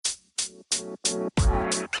What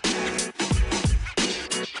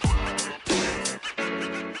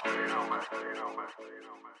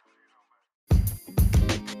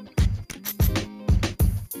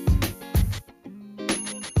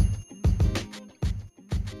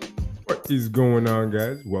is going on,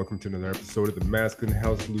 guys? Welcome to another episode of the Masculine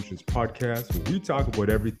Health Solutions Podcast, where we talk about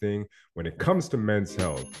everything when it comes to men's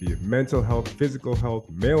health, be it mental health, physical health,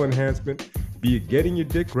 male enhancement, be it getting your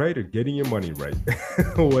dick right or getting your money right.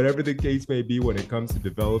 Whatever the case may be when it comes to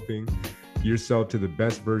developing yourself to the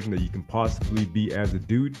best version that you can possibly be as a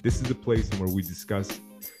dude, this is the place where we discuss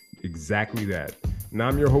exactly that. And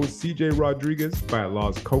I'm your host, CJ Rodriguez, Fat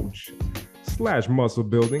Loss Coach / muscle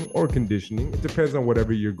building or conditioning. It depends on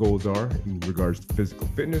whatever your goals are in regards to physical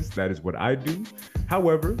fitness. That is what I do.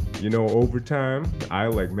 However, over time, I,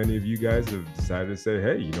 like many of you guys, have decided to say,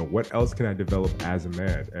 hey, what else can I develop as a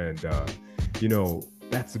man? And,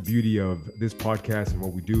 that's the beauty of this podcast. And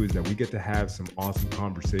what we do is that we get to have some awesome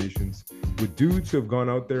conversations with dudes who have gone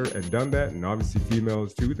out there and done that. And obviously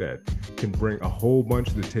females too, that can bring a whole bunch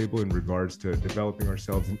to the table in regards to developing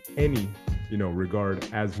ourselves in any, regard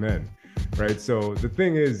as men. Right. So the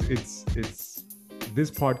thing is, it's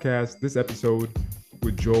this podcast, this episode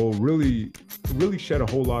with Joel really shed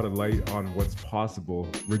a whole lot of light on what's possible,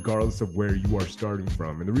 regardless of where you are starting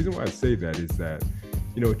from. And the reason why I say that is that,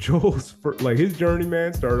 Joel's his journey,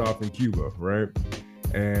 man, started off in Cuba. Right.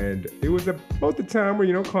 And it was about the time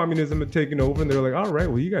where, communism had taken over, and they're like, all right,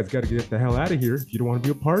 well, you guys got to get the hell out of here if you don't want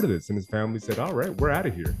to be a part of this. And his family said, all right, we're out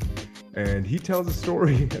of here. And he tells a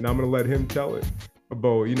story, and I'm going to let him tell it,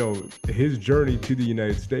 about, his journey to the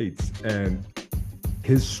United States and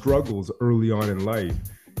his struggles early on in life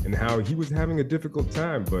and how he was having a difficult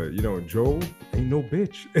time. But, Joel ain't no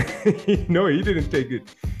bitch. He didn't take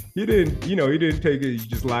it. He didn't take it. You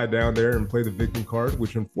just lie down there and play the victim card,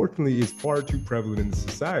 which unfortunately is far too prevalent in the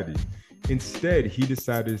society. Instead, he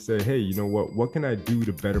decided to say, hey, what can I do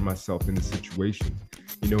to better myself in this situation?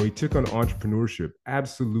 He took on entrepreneurship,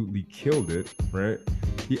 absolutely killed it, right?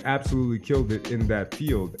 He absolutely killed it in that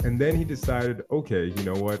field. And then he decided, okay,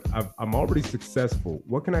 I'm already successful.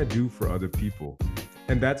 What can I do for other people?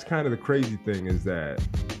 And that's kind of the crazy thing, is that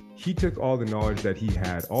he took all the knowledge that he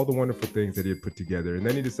had, all the wonderful things that he had put together. And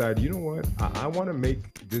then he decided, I want to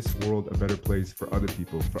make this world a better place for other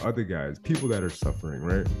people, for other guys, people that are suffering,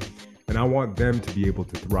 right? And I want them to be able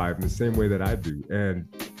to thrive in the same way that I do. And,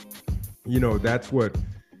 that's what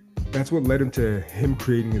led him to him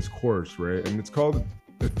creating his course, right? And it's called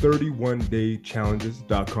the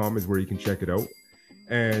 31daychallenges.com is where you can check it out.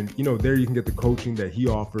 And, there you can get the coaching that he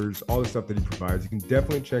offers, all the stuff that he provides. You can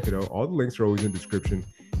definitely check it out. All the links are always in the description.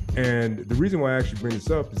 And the reason why I actually bring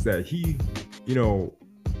this up is that he,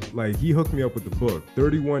 he hooked me up with the book,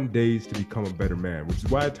 31 Days to Become a Better Man, which is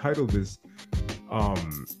why I titled this,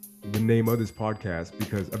 the name of this podcast,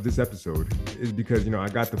 because of this episode, is because, I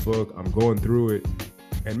got the book, I'm going through it,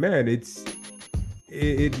 and man, it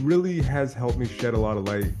really has helped me shed a lot of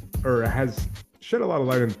light, or has shed a lot of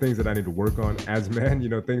light on things that I need to work on as a man,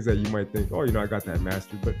 things that you might think, oh, I got that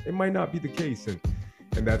mastered, but it might not be the case. And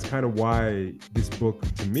that's kind of why this book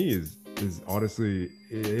to me is honestly,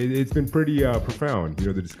 it's been pretty profound,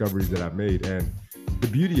 the discoveries that I've made. And the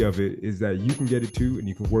beauty of it is that you can get it too, and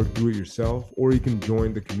you can work through it yourself, or you can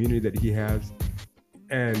join the community that he has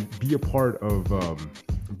and be a part of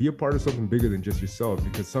something bigger than just yourself,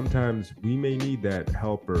 because sometimes we may need that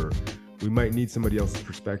help, or we might need somebody else's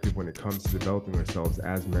perspective when it comes to developing ourselves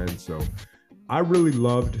as men. So I really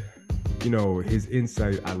loved, his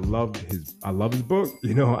insight. I love his book.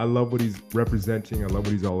 I love what he's representing. I love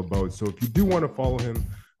what he's all about. So if you do want to follow him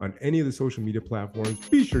on any of the social media platforms,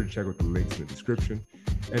 be sure to check out the links in the description.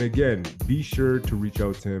 And again, be sure to reach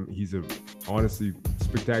out to him. He's a honestly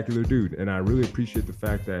spectacular dude. And I really appreciate the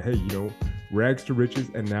fact that, hey, rags to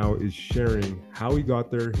riches, and now is sharing how he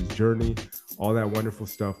got there, his journey, all that wonderful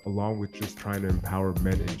stuff, along with just trying to empower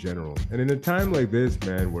men in general. And in a time like this,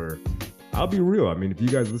 man, where I'll be real, I mean, if you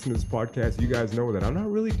guys listen to this podcast, you guys know that I'm not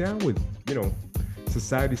really down with,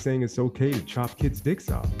 society saying it's okay to chop kids' dicks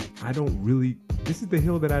off. This is the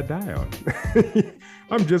hill that I die on.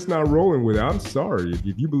 I'm just not rolling with it. I'm sorry.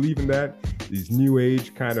 If you believe in that, these new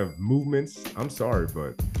age kind of movements, I'm sorry,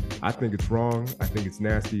 but I think it's wrong. I think it's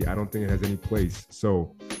nasty. I don't think it has any place.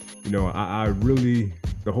 So, I really,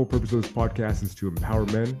 the whole purpose of this podcast is to empower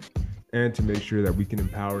men and to make sure that we can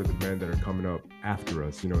empower the men that are coming up after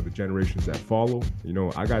us, the generations that follow.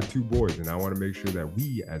 I got 2 boys, and I want to make sure that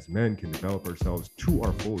we as men can develop ourselves to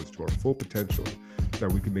our fullest, to our full potential, so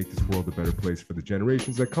that we can make this world a better place for the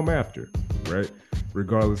generations that come after, right?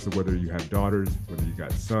 regardless of whether you have daughters, whether you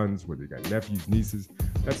got sons, whether you got nephews, nieces.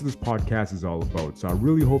 That's what this podcast is all about. So I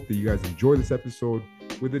really hope that you guys enjoy this episode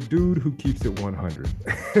with a dude who keeps it 100,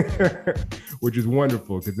 which is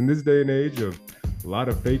wonderful because in this day and age of a lot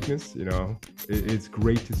of fakeness, it's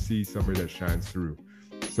great to see somebody that shines through.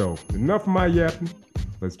 So enough of my yapping.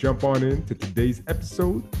 Let's jump on into today's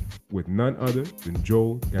episode with none other than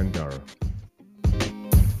Joel Gandara.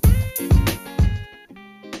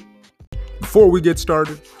 Before we get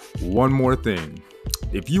started, one more thing.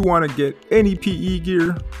 If you want to get any PE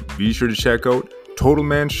gear, be sure to check out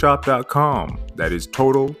TotalManShop.com. That is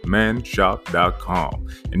TotalManShop.com.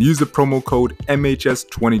 And use the promo code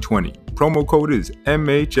MHS2020. Promo code is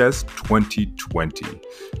MHS2020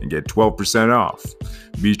 and get 12% off.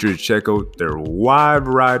 Be sure to check out their wide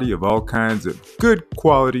variety of all kinds of good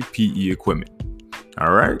quality PE equipment.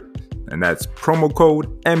 All right? And that's promo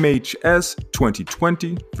code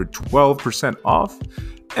MHS2020 for 12% off.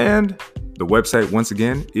 And the website, once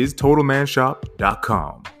again, is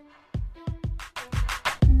TotalManShop.com.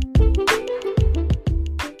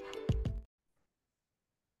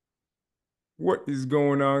 What is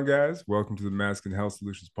going on, guys? Welcome to the Masculine Health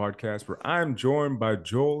Solutions Podcast, where I'm joined by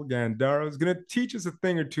Joel Gandara, who's going to teach us a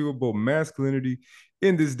thing or two about masculinity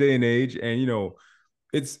in this day and age. And,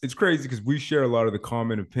 it's crazy because we share a lot of the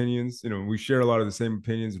common opinions. We share a lot of the same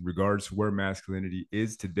opinions in regards to where masculinity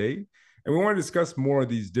is today. And we want to discuss more of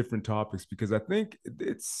these different topics because I think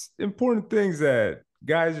it's important things that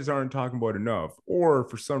guys just aren't talking about enough. Or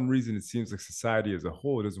for some reason, it seems like society as a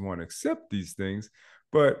whole doesn't want to accept these things.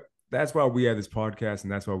 But that's why we have this podcast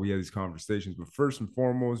and that's why we have these conversations. But first and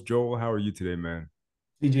foremost, Joel, how are you today, man?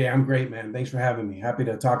 DJ, I'm great, man. Thanks for having me. Happy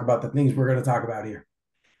to talk about the things we're going to talk about here.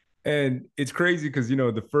 And it's crazy because,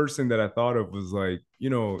 the first thing that I thought of was like,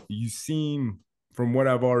 you seem, from what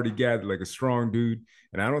I've already gathered, like a strong dude.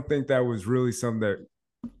 And I don't think that was really something that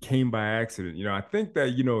came by accident. I think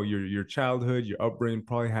that, your childhood, your upbringing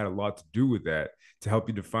probably had a lot to do with that to help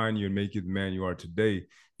you define you and make you the man you are today.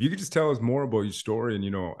 You could just tell us more about your story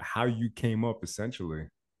and, how you came up essentially.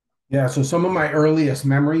 Yeah. So some of my earliest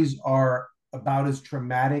memories are about as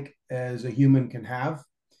traumatic as a human can have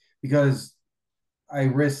because I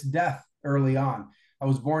risked death early on. I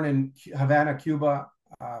was born in Havana, Cuba,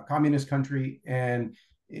 communist country, and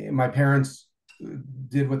my parents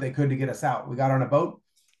did what they could to get us out. We got on a boat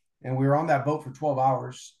and we were on that boat for 12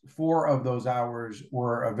 hours. 4 of those hours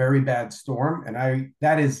were a very bad storm. And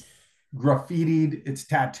that is graffitied, it's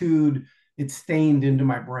tattooed, it's stained into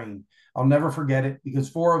my brain. I'll never forget it because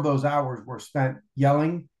 4 of those hours were spent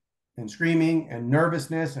yelling and screaming and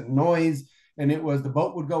nervousness and noise. And it was the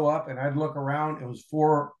boat would go up and I'd look around. It was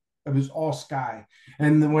all sky.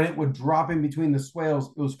 And then when it would drop in between the swales,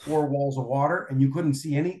 it was 4 walls of water and you couldn't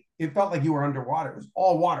see any. It felt like you were underwater. It was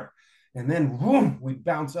all water. And then boom, we'd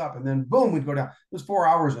bounce up and then boom, we'd go down. It was 4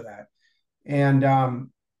 hours of that. And,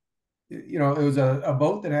 it was a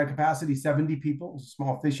boat that had capacity 70 people. It was a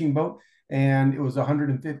small fishing boat. And it was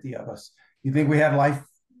 150 of us. You think we had life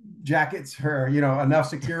jackets or, enough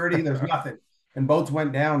security? There's nothing. And boats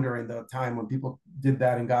went down during the time when people did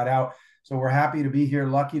that and got out. So we're happy to be here,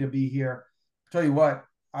 lucky to be here. I'll tell you what,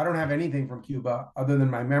 I don't have anything from Cuba other than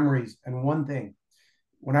my memories. And one thing,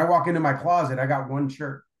 when I walk into my closet, I got one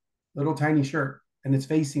shirt, little tiny shirt, and it's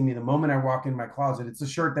facing me the moment I walk in my closet. It's a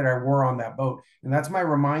shirt that I wore on that boat. And that's my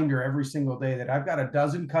reminder every single day that I've got a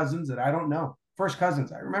dozen cousins that I don't know. First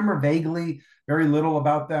cousins. I remember vaguely, very little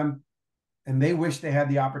about them. And they wish they had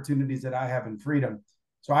the opportunities that I have in freedom.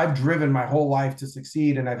 So I've driven my whole life to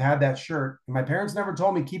succeed, and I've had that shirt. And my parents never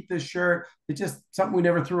told me, keep this shirt. It's just something we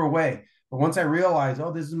never threw away. But once I realized,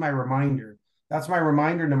 this is my reminder. That's my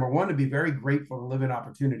reminder, number one, to be very grateful to live in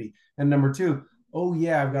opportunity. And number two,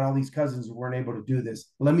 yeah, I've got all these cousins who weren't able to do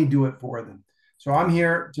this. Let me do it for them. So I'm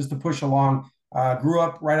here just to push along. Grew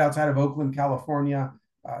up right outside of Oakland, California.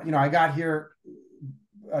 I got here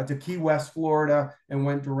to Key West, Florida, and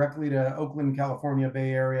went directly to Oakland, California,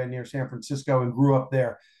 Bay Area near San Francisco and grew up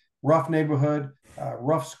there. Rough neighborhood,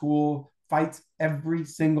 rough school, fights every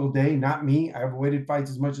single day. Not me. I avoided fights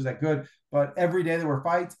as much as I could, but every day there were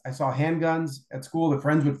fights. I saw handguns at school that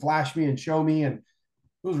friends would flash me and show me, and it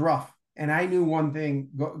was rough. And I knew one thing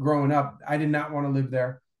growing up, I did not want to live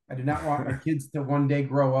there. I did not want my kids to one day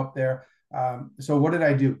grow up there. So what did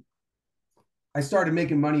I do? I started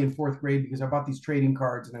making money in 4th grade because I bought these trading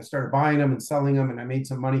cards and I started buying them and selling them and I made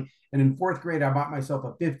some money. And in 4th grade, I bought myself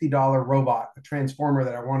a $50 robot, a transformer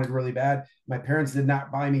that I wanted really bad. My parents did not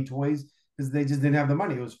buy me toys because they just didn't have the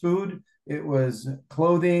money. It was food, it was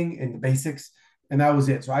clothing and the basics. And that was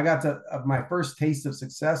it. So I got to my first taste of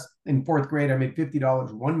success in 4th grade. I made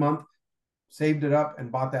 $50 one month, saved it up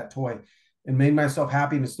and bought that toy. and made myself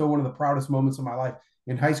happy. And it's still one of the proudest moments of my life.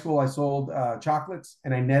 In high school, I sold chocolates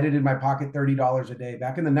and I netted in my pocket $30 a day.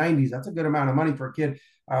 Back in the 90s, that's a good amount of money for a kid.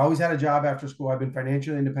 I always had a job after school. I've been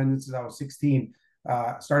financially independent since I was 16.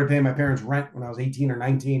 Started paying my parents rent when I was 18 or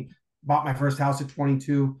 19. Bought my first house at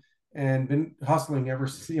 22 and been hustling ever,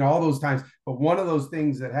 all those times. But one of those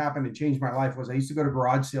things that happened and changed my life was I used to go to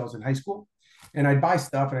garage sales in high school and I'd buy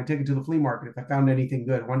stuff and I'd take it to the flea market if I found anything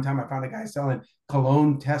good. One time I found a guy selling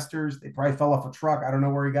cologne testers. They probably fell off a truck. I don't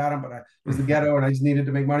know where he got them, but it was the ghetto and I just needed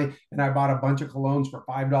to make money. And I bought a bunch of colognes for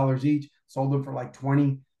 $5 each, sold them for like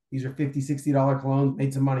 20. These are $50, $60 colognes,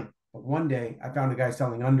 made some money. But one day I found a guy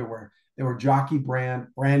selling underwear. They were Jockey brand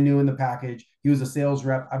new in the package. He was a sales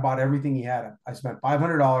rep. I bought everything he had. I spent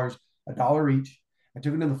 $500, a dollar each. I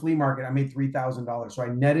took it to the flea market. I made $3,000. So I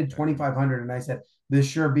netted $2,500 and I said, this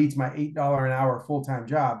sure beats my $8 an hour full-time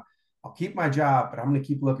job. I'll keep my job, but I'm going to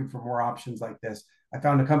keep looking for more options like this. I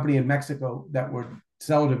found a company in Mexico that would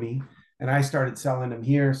sell to me, and I started selling them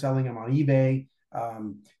here, selling them on eBay,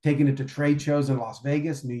 taking it to trade shows in Las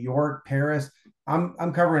Vegas, New York, Paris.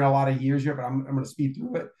 I'm covering a lot of years here, but I'm going to speed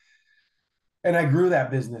through it. And I grew that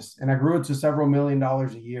business, and I grew it to several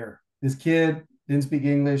 $1,000,000 a year. This kid didn't speak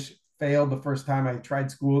English, failed the first time I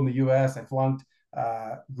tried school in the U.S. I flunked.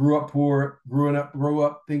 Grew up poor, grew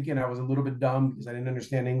up thinking I was a little bit dumb because I didn't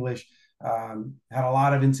understand English. Had a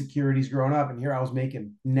lot of insecurities growing up, and here I was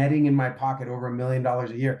making netting in my pocket over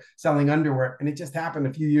 $1,000,000 a year, selling underwear, and it just happened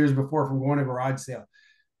a few years before from going to garage sale.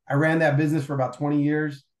 I ran that business for about 20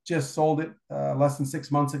 years, just sold it less than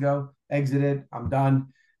 6 months ago, exited, I'm done.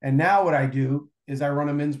 And now what I do is I run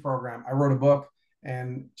a men's program. I wrote a book,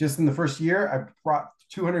 and just in the first year, I brought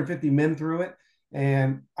 250 men through it.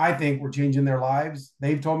 And I think we're changing their lives.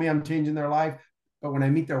 They've told me I'm changing their life. But when I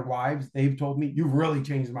meet their wives, they've told me, you've really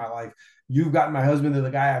changed my life. You've gotten my husband to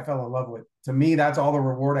the guy I fell in love with. To me, that's all the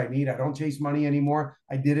reward I need. I don't chase money anymore.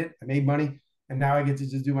 I did it. I made money. And now I get to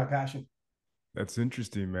just do my passion. That's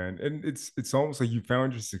interesting, man. And it's almost like you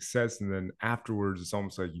found your success, and then afterwards, it's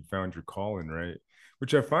almost like you found your calling, right?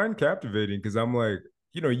 Which I find captivating because I'm like,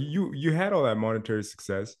 you had all that monetary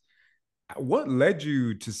success. What led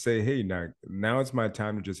you to say, hey, now it's my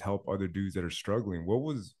time to just help other dudes that are struggling? What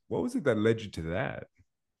was it that led you to that?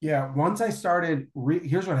 Yeah. Once I started,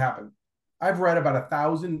 here's what happened. I've read about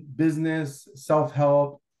 1,000 business,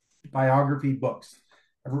 self-help, biography books.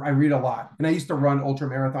 I read a lot. And I used to run ultra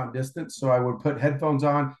marathon distance. So I would put headphones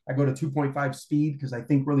on. I go to 2.5 speed because I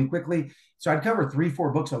think really quickly. So I'd cover 3,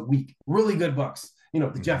 4 books a week, really good books.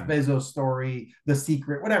 The Jeff Bezos story, The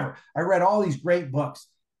Secret, whatever. I read all these great books.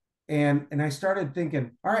 And I started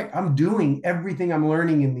thinking, all right, I'm doing everything I'm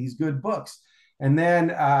learning in these good books. And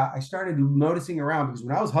then I started noticing around because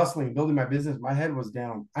when I was hustling and building my business, my head was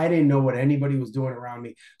down. I didn't know what anybody was doing around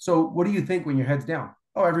me. So what do you think when your head's down?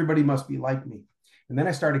 Oh, everybody must be like me. And then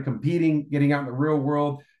I started competing, getting out in the real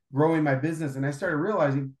world, growing my business. And I started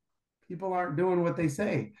realizing people aren't doing what they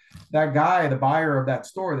say. That guy, the buyer of that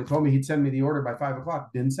store that told me he'd send me the order by 5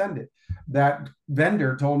 o'clock, didn't send it. That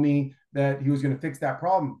vendor told me that he was going to fix that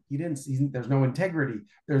problem. He didn't. There's no integrity.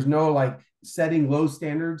 There's no like setting low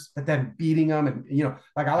standards, but then beating them. And,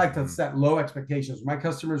 like I like to set low expectations. My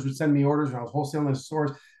customers would send me orders when I was wholesaling in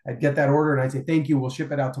stores. I'd get that order and I'd say, thank you. We'll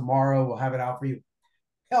ship it out tomorrow. We'll have it out for you.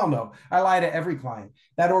 Hell no. I lie to every client.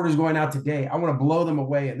 That order is going out today. I want to blow them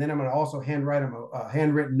away. And then I'm going to also handwrite them a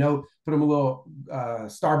handwritten note, put them a little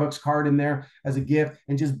Starbucks card in there as a gift,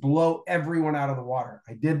 and just blow everyone out of the water.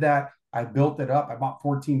 I did that. I built it up. I bought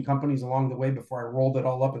 14 companies along the way before I rolled it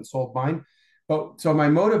all up and sold mine. But so my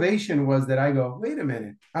motivation was that I go, wait a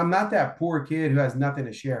minute. I'm not that poor kid who has nothing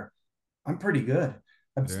to share. I'm pretty good.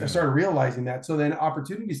 I started realizing that. So then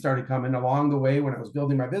opportunities started coming along the way when I was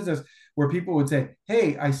building my business where people would say,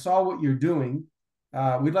 hey, I saw what you're doing.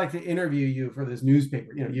 We'd like to interview you for this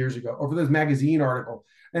newspaper, years ago, or for this magazine article.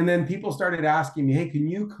 And then people started asking me, hey, can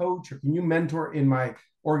you coach or can you mentor in my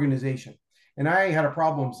organization? And I had a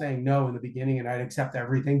problem saying no in the beginning, and I'd accept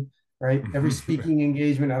everything, right? Every speaking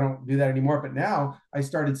engagement, I don't do that anymore. But now I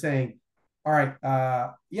started saying, all right,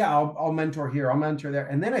 yeah, I'll mentor here, I'll mentor there.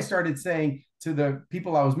 And then I started saying to the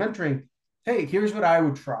people I was mentoring, hey, here's what I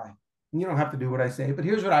would try. And you don't have to do what I say, but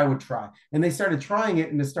here's what I would try. And they started trying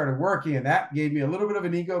it and it started working. And that gave me a little bit of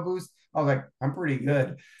an ego boost. I was like, I'm pretty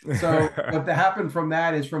good. So what happened from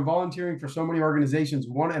that is from volunteering for so many organizations,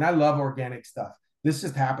 and I love organic stuff. This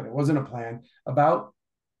just happened. It wasn't a plan. About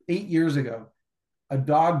 8 years ago, a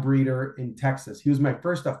dog breeder in Texas. He was my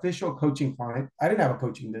first official coaching client. I didn't have a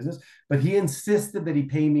coaching business, but he insisted that he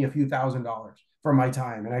pay me a few $1,000s for my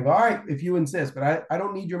time. And I go, all right, if you insist, but I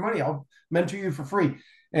don't need your money. I'll mentor you for free.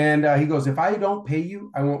 And he goes, if I don't pay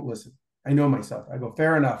you, I won't listen. I know myself. I go,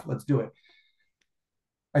 fair enough. Let's do it.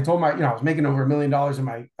 I told my, I was making over $1 million in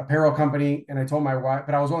my apparel company. And I told my wife,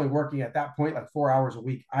 but I was only working at that point like 4 hours a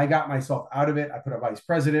week. I got myself out of it. I put a vice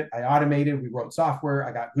president, I automated, we wrote software,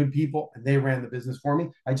 I got good people, and they ran the business for me.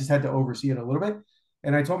 I just had to oversee it a little bit.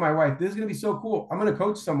 And I told my wife, this is going to be so cool. I'm going to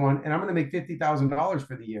coach someone and I'm going to make $50,000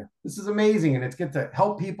 for the year. This is amazing. And it's good to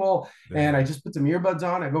help people. And I just put some earbuds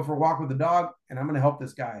on. I go for a walk with the dog and I'm going to help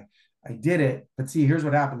this guy. I did it. But see, here's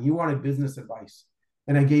what happened. He wanted business advice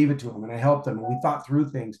and I gave it to him and I helped him and we thought through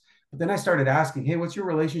things. But then I started asking, hey, what's your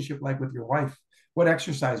relationship like with your wife? What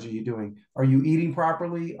exercise are you doing? Are you eating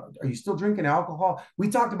properly? Are you still drinking alcohol? We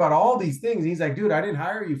talked about all these things. And he's like, dude, I didn't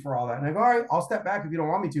hire you for all that. And I go, all right, I'll step back if you don't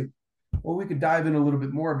want me to. Well, we could dive in a little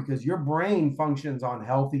bit more because your brain functions on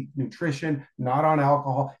healthy nutrition, not on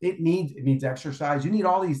alcohol. It needs exercise. You need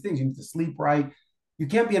all these things. You need to sleep right. You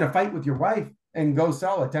can't be in a fight with your wife and go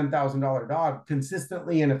sell a $10,000 dog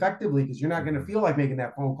consistently and effectively because you're not going to feel like making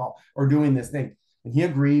that phone call or doing this thing. And he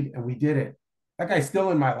agreed and we did it. That guy's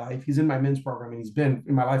still in my life. He's in my men's program and he's been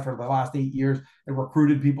in my life for the last 8 years and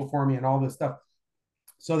recruited people for me and all this stuff.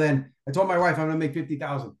 So then I told my wife I'm going to make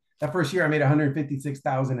 50,000. That first year I made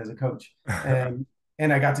 156,000 as a coach. And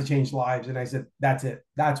I got to change lives. And I said, that's it.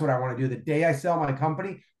 That's what I want to do. The day I sell my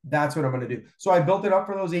company, that's what I'm going to do. So I built it up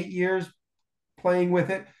for those 8 years playing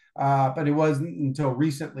with it. But it wasn't until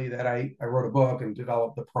recently that I wrote a book and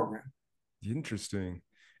developed the program. Interesting.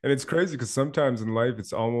 And it's crazy because sometimes in life,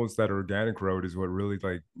 it's almost that organic road is what really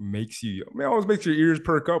like makes you, I mean, almost makes your ears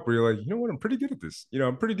perk up where you're like, you know what, I'm pretty good at this.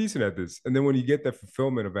 I'm pretty decent at this. And then when you get that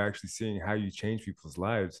fulfillment of actually seeing how you change people's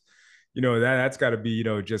lives, that's got to be,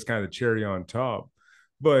 just kind of cherry on top.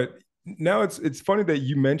 But now it's funny that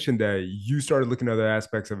you mentioned that you started looking at other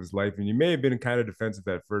aspects of his life and you may have been kind of defensive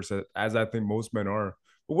at first, as I think most men are.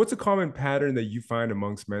 But what's a common pattern that you find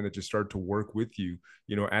amongst men that just start to work with you,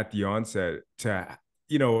 at the onset to,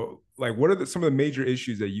 like what are some of the major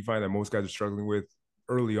issues that you find that most guys are struggling with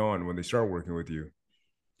early on when they start working with you?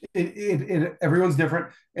 Everyone's different.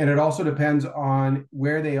 And it also depends on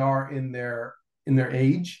where they are in their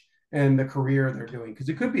age and the career they're doing. Because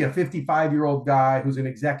it could be a 55-year-old guy who's an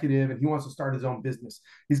executive and he wants to start his own business.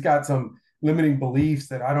 He's got some limiting beliefs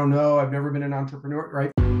that I don't know. I've never been an entrepreneur,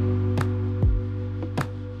 right?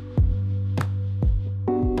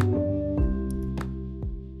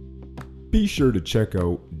 Be sure to check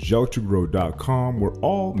out geltogrow.com where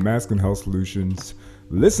all Masculine Health Solutions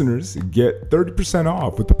listeners get 30%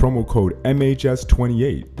 off with the promo code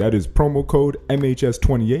MHS28. That is promo code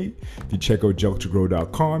MHS28. If you check out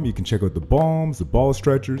geltogrow.com, you can check out the balms, the ball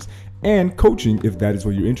stretchers, and coaching if that is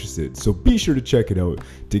what you're interested. So be sure to check it out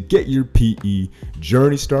to get your PE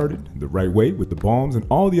journey started the right way with the balms and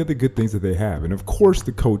all the other good things that they have. And of course,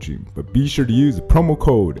 the coaching. But be sure to use the promo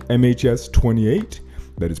code MHS28.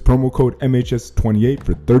 That is promo code MHS28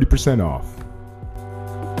 for 30% off.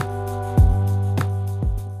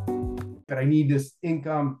 But I need this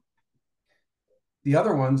income. The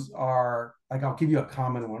other ones are like, I'll give you a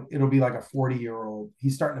common one. It'll be like a 40-year-old.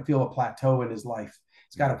 He's starting to feel a plateau in his life.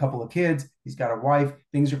 He's got a couple of kids. He's got a wife.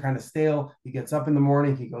 Things are kind of stale. He gets up in the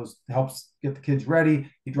morning. He goes, helps get the kids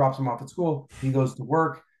ready. He drops them off at school. He goes to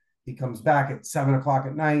work. He comes back at 7 o'clock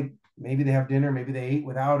at night. Maybe they have dinner. Maybe they ate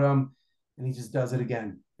without him. And he just does it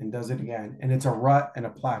again and does it again. And it's a rut and a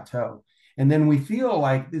plateau. And then we feel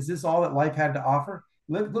like, is this all that life had to offer?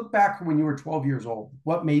 Look back when you were 12 years old.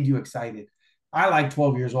 What made you excited? I like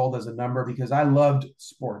 12 years old as a number because I loved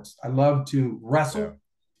sports. I loved to wrestle. Yeah.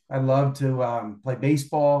 I loved to play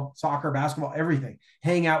baseball, soccer, basketball, everything,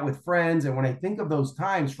 hang out with friends. And when I think of those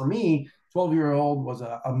times, for me, 12-year-old was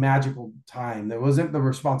a magical time. There wasn't the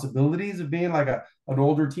responsibilities of being like an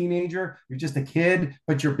older teenager. You're just a kid,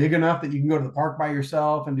 but you're big enough that you can go to the park by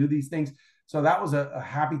yourself and do these things. So that was a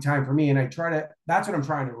happy time for me. And that's what I'm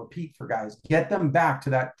trying to repeat for guys. Get them back to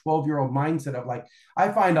that 12-year-old mindset of like, I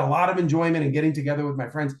find a lot of enjoyment in getting together with my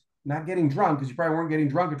friends, not getting drunk, because you probably weren't getting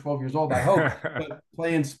drunk at 12 years old, I hope, but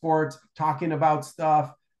playing sports, talking about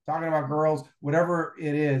stuff, talking about girls, whatever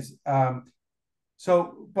it is. But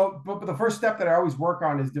the first step that I always work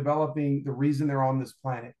on is developing the reason they're on this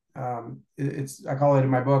planet. I call it in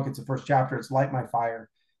my book, it's the first chapter, it's light my fire.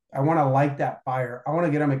 I want to light that fire. I want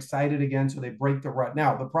to get them excited again so they break the rut.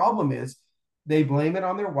 Now, the problem is they blame it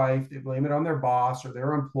on their wife, they blame it on their boss or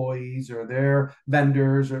their employees or their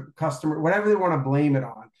vendors or customer, whatever they want to blame it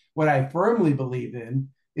on. What I firmly believe in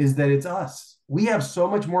is that it's us. We have so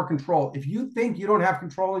much more control. If you think you don't have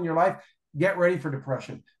control in your life, get ready for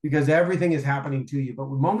depression because everything is happening to you. But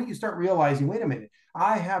the moment you start realizing, wait a minute,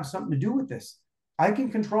 I have something to do with this. I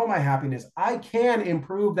can control my happiness. I can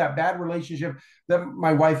improve that bad relationship that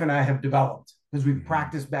my wife and I have developed because we've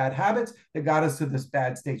practiced bad habits that got us to this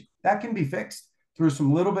bad stage. That can be fixed. through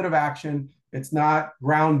some little bit of action. It's not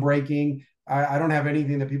groundbreaking. I don't have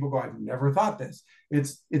anything that people go, I've never thought this.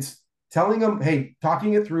 It's telling them, hey,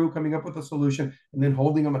 talking it through, coming up with a solution, and then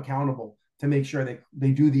holding them accountable to make sure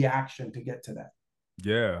they do the action to get to that.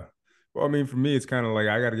 Yeah. Well, I mean, for me, it's kind of like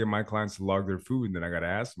I got to get my clients to log their food, and then I got to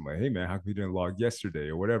ask them, like, "Hey, man, how come you didn't log yesterday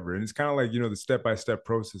or whatever?" And it's kind of like the step-by-step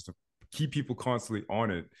process to keep people constantly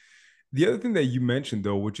on it. The other thing that you mentioned,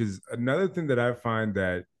 though, which is another thing that I find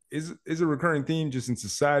that is a recurring theme just in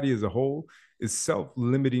society as a whole, is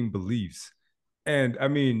self-limiting beliefs. And I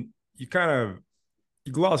mean, you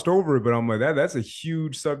glossed over it, but I'm like that's a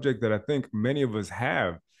huge subject that I think many of us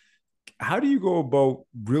have. How do you go about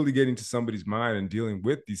really getting to somebody's mind and dealing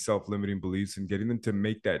with these self-limiting beliefs and getting them to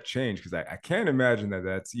make that change? Because I can't imagine that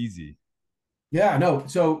that's easy. Yeah, no.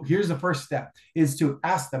 So here's the first step is to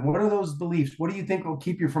ask them, what are those beliefs? What do you think will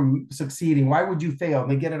keep you from succeeding? Why would you fail?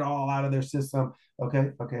 And they get it all out of their system.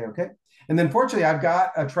 Okay, okay, okay. And then fortunately, I've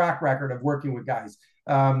got a track record of working with guys.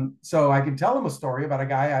 So I can tell them a story about a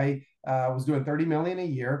guy I was doing 30 million a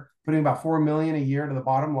year, putting about 4 million a year to the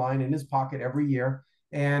bottom line in his pocket every year.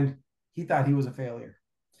 And he thought he was a failure.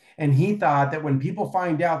 And he thought that when people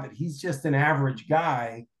find out that he's just an average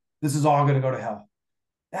guy, this is all going to go to hell.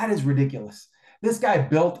 That is ridiculous. This guy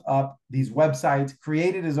built up these websites,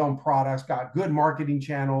 created his own products, got good marketing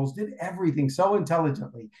channels, did everything so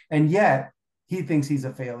intelligently. And yet he thinks he's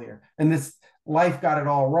a failure. And this life got it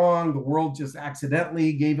all wrong. The world just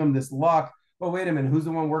accidentally gave him this luck. Oh, wait a minute. Who's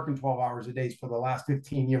the one working 12 hours a day for the last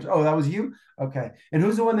 15 years? Oh, that was you? Okay. And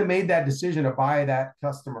who's the one that made that decision to buy that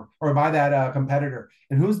customer or buy that competitor?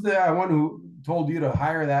 And who's the one who told you to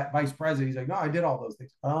hire that vice president? He's like, no, I did all those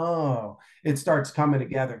things. Oh, it starts coming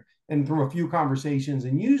together. And through a few conversations,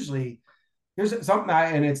 and usually here's something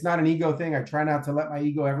and it's not an ego thing. I try not to let my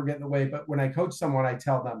ego ever get in the way. But when I coach someone, I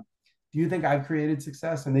tell them, do you think I've created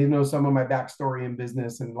success? And they know some of my backstory in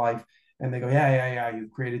business and life. And they go, yeah,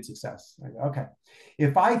 you've created success. I go, okay.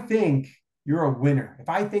 If I think you're a winner, if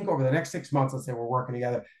I think over the next 6 months, let's say we're working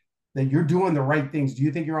together, that you're doing the right things, do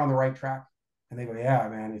you think you're on the right track? And they go, yeah,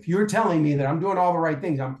 man. If you're telling me that I'm doing all the right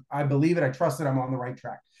things, I believe it. I trust that I'm on the right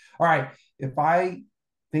track. All right. If I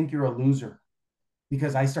think you're a loser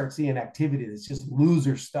because I start seeing activity that's just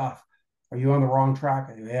loser stuff, are you on the wrong track?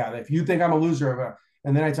 I go, yeah. If you think I'm a loser,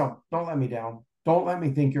 and then I tell them, don't let me down. Don't let me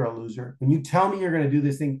think you're a loser. When you tell me you're going to do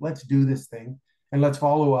this thing, let's do this thing and let's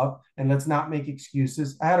follow up and let's not make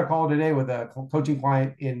excuses. I had a call today with a coaching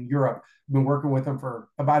client in Europe. I've been working with him for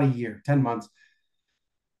about a year, 10 months.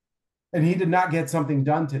 And he did not get something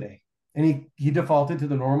done today. And he defaulted to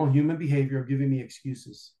the normal human behavior of giving me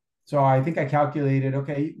excuses. So I think I calculated,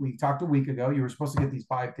 okay, we talked a week ago. You were supposed to get these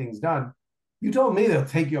 5 things done. You told me they'll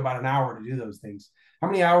take you about an hour to do those things. How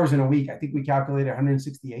many hours in a week? I think we calculated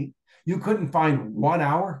 168. You couldn't find 1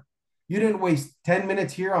 hour. You didn't waste 10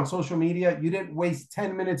 minutes here on social media. You didn't waste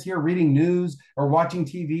 10 minutes here reading news or watching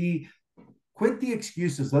TV. Quit the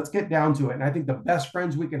excuses. Let's get down to it. And I think the best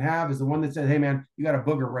friends we can have is the one that says, hey, man, you got a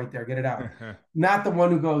booger right there. Get it out. Not the one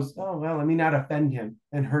who goes, oh, well, let me not offend him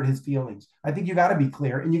and hurt his feelings. I think you got to be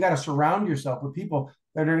clear and you got to surround yourself with people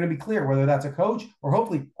that are going to be clear, whether that's a coach or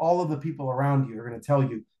hopefully all of the people around you are going to tell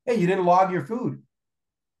you, hey, you didn't log your food.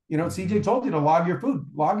 CJ told you to log your food,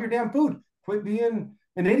 log your damn food. Quit being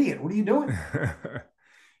an idiot. What are you doing?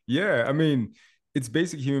 Yeah, I mean, it's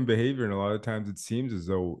basic human behavior, and a lot of times it seems as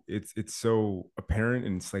though it's so apparent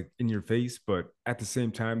and it's like in your face, but at the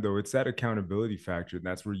same time, though, it's that accountability factor, and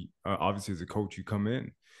that's where obviously as a coach you come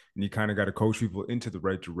in, and you kind of got to coach people into the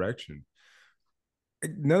right direction.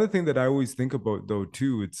 Another thing that I always think about though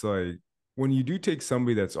too, it's like when you do take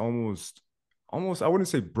somebody that's almost I wouldn't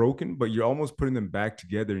say broken, but you're almost putting them back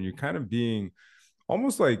together, and you're kind of being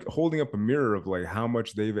almost like holding up a mirror of like how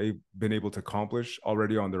much they've been able to accomplish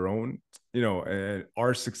already on their own, and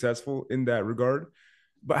are successful in that regard.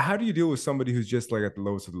 But how do you deal with somebody who's just like at the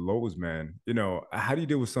lowest of the lows, man? How do you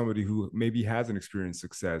deal with somebody who maybe hasn't experienced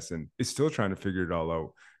success and is still trying to figure it all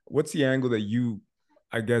out? What's the angle that you,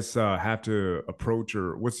 I guess, have to approach,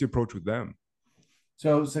 or what's the approach with them?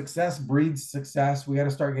 So success breeds success. We got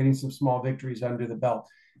to start getting some small victories under the belt.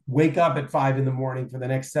 Wake up at 5 in the morning for the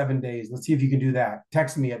next 7 days. Let's see if you can do that.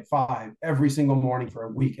 Text me at 5 every single morning for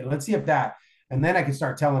a week. And let's see if that, and then I can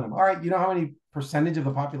start telling them, all right, you know how many percentage of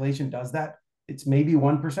the population does that? It's maybe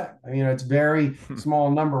 1%. I mean, it's very small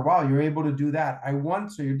number. Wow, you're able to do that.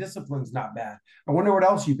 So your discipline's not bad. I wonder what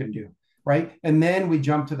else you can do. Right. And then we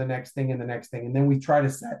jump to the next thing and the next thing. And then we try to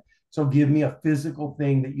set. So give me a physical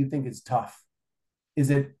thing that you think is tough. Is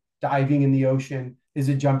it diving in the ocean? Is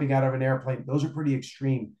it jumping out of an airplane? Those are pretty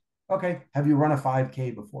extreme. Okay. Have you run a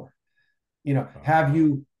 5K before? Have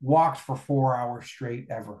you walked for 4 hours straight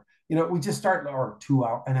ever? we just start, or 2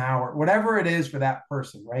 hour, an hour, whatever it is for that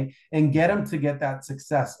person, right? And get them to get that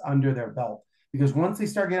success under their belt. Because once they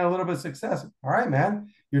start getting a little bit of success, all right, man,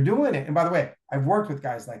 you're doing it. And by the way, I've worked with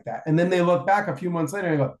guys like that. And then they look back a few months later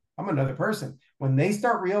and go, I'm another person. When they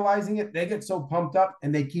start realizing it, they get so pumped up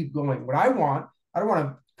and they keep going. What I don't want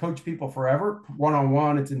to coach people forever.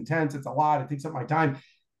 One-on-one, it's intense, it's a lot, it takes up my time,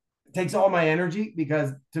 it takes all my energy,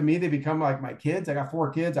 because to me, they become like my kids. I got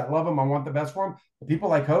 4 kids. I love them. I want the best for them. The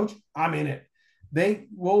people I coach, I'm in it. They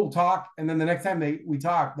will talk. And then the next time we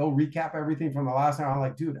talk, they'll recap everything from the last time. I'm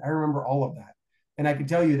like, dude, I remember all of that. And I can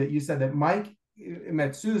tell you that you said that Mike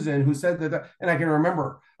met Susan, who said that, and I can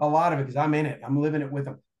remember a lot of it because I'm in it. I'm living it with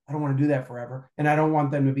them. I don't want to do that forever. And I don't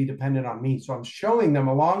want them to be dependent on me. So I'm showing them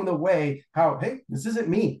along the way how, hey, this isn't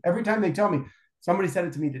me. Every time they tell me, somebody said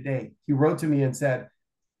it to me today. He wrote to me and said,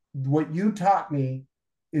 what you taught me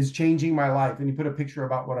is changing my life. And he put a picture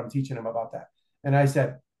about what I'm teaching him about that. And I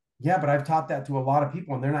said, yeah, but I've taught that to a lot of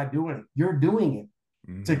people and they're not doing it. You're doing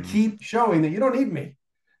it to keep showing that you don't need me.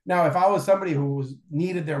 Now, if I was somebody who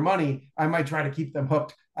needed their money, I might try to keep them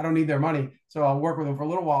hooked. I don't need their money. So I'll work with them for a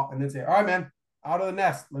little while and then say, all right, man, out of the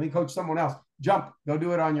nest. Let me coach someone else. Jump, go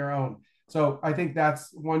do it on your own. So I think that's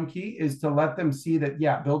one key, is to let them see that,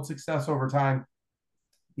 yeah, build success over time.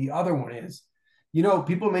 The other one is,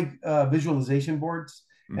 people make visualization boards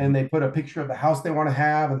and they put a picture of the house they want to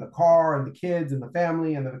have and the car and the kids and the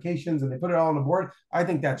family and the vacations, and they put it all on the board. I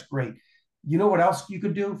think that's great. You know what else you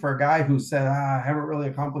could do for a guy who said, I haven't really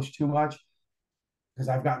accomplished too much? Because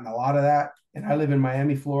I've gotten a lot of that. And I live in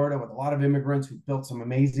Miami, Florida, with a lot of immigrants who built some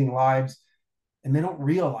amazing lives. And they don't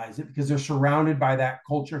realize it because they're surrounded by that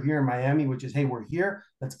culture here in Miami, which is, hey, we're here,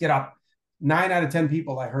 let's get up. 9 out of 10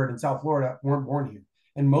 people I heard in South Florida weren't born here.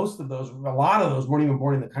 And most of those, a lot of those weren't even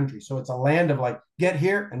born in the country. So it's a land of like, get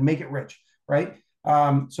here and make it rich, right?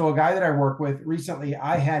 So a guy that I work with recently,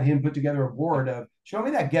 I had him put together a board of, show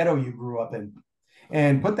me that ghetto you grew up in,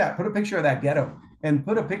 and put a picture of that ghetto, and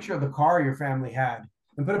put a picture of the car your family had,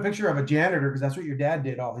 and put a picture of a janitor, because that's what your dad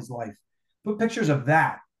did all his life. Put pictures of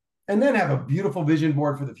that, and then have a beautiful vision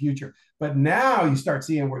board for the future. But now you start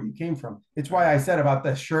seeing where you came from. It's why I said about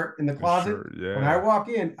the shirt in the closet. Sure, yeah. When I walk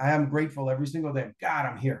in, I am grateful every single day. God,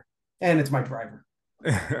 I'm here. And it's my driver.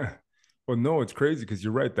 Well, no, it's crazy because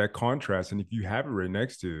you're right. That contrast. And if you have it right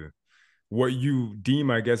next to what you deem,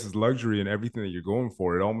 I guess, is luxury and everything that you're going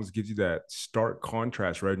for, it almost gives you that stark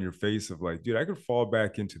contrast right in your face of like, dude, I could fall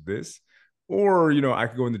back into this, or, I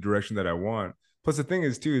could go in the direction that I want. Plus, the thing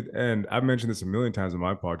is, too, and I've mentioned this a million times on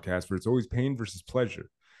my podcast, where it's always pain versus pleasure.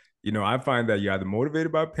 I find that you're either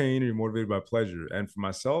motivated by pain or you're motivated by pleasure. And for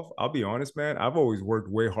myself, I'll be honest, man, I've always worked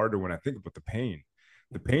way harder when I think about the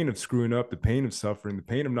pain of screwing up, the pain of suffering, the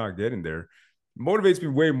pain of not getting there motivates me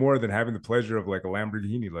way more than having the pleasure of like a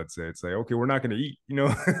Lamborghini, let's say. It's like, okay, we're not going to eat,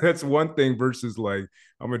 that's one thing versus like,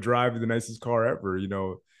 I'm going to drive the nicest car ever,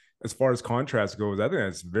 as far as contrast goes. I think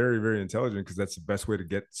that's very, very intelligent, because that's the best way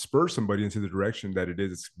to spur somebody into the direction that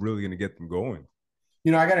it's really going to get them going.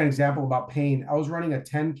 I got an example about pain. I was running a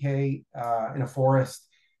 10K in a forest,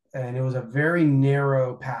 and it was a very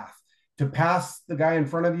narrow path. To pass the guy in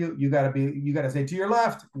front of you, you got to say to your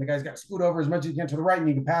left, and the guy's got to scoot over as much as you can to the right, and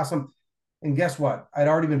you can pass him. And guess what? I'd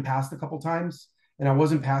already been passed a couple times, and I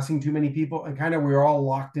wasn't passing too many people, and kind of we were all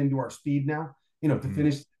locked into our speed now. To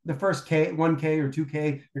finish the first 1K or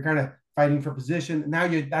 2K, you're kind of fighting for position. Now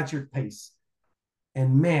that's your pace.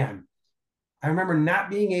 And man, I remember not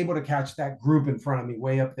being able to catch that group in front of me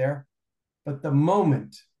way up there. But the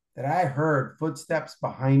moment that I heard footsteps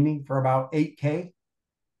behind me for about 8K,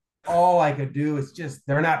 all I could do is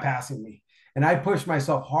they're not passing me. And I pushed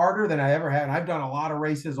myself harder than I ever had. And I've done a lot of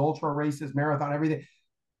races, ultra races, marathon, everything.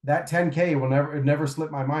 That 10K will never slip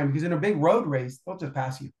my mind, because in a big road race, they'll just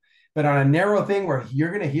pass you. But on a narrow thing where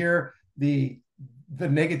you're going to hear the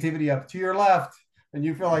negativity up to your left, and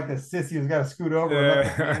you feel like the sissy who's got to scoot over and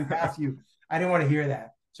let the man pass you, I didn't want to hear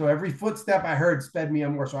that. So every footstep I heard sped me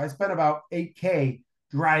on more. So I spent about 8K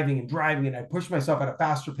driving, and I pushed myself at a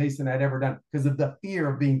faster pace than I'd ever done because of the fear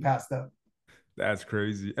of being passed up. That's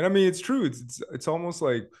crazy. And I mean, it's true. It's almost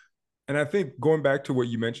like, and I think going back to what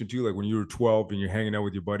you mentioned too, like when you were 12 and you're hanging out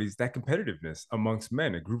with your buddies, that competitiveness amongst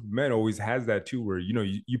men, a group of men always has that too, where,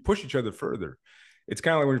 you push each other further. It's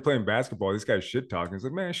kind of like when you're playing basketball, this guy's shit talking. It's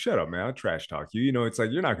like, man, shut up, man. I'll trash talk you. It's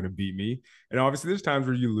like, you're not going to beat me. And obviously there's times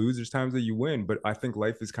where you lose, there's times that you win. But I think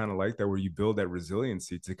life is kind of like that, where you build that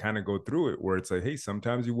resiliency to kind of go through it, where it's like, hey,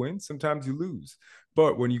 sometimes you win, sometimes you lose.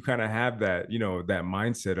 But when you kind of have that, that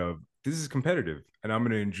mindset of, this is competitive and I'm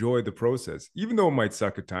going to enjoy the process, even though it might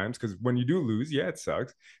suck at times, because when you do lose, yeah, it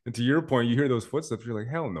sucks. And to your point, you hear those footsteps, you're like,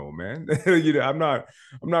 hell no, man. I'm not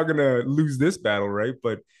going to lose this battle, right?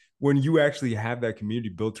 But when you actually have that community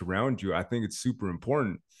built around you, I think it's super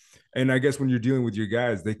important. And I guess when you're dealing with your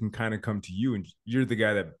guys, they can kind of come to you, and you're the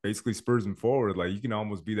guy that basically spurs them forward. Like you can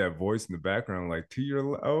almost be that voice in the background, like to your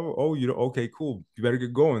you know, okay, cool, you better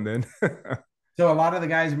get going then. So a lot of the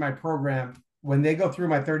guys in my program, when they go through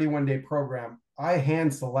my 31-day program, I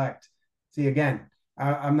hand select. See, again,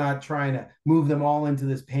 I'm not trying to move them all into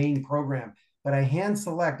this paying program, but I hand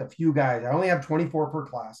select a few guys. I only have 24 per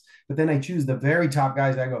class, but then I choose the very top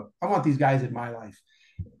guys. I go, I want these guys in my life.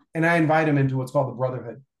 And I invite them into what's called the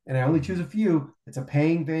brotherhood. And I only choose a few. It's a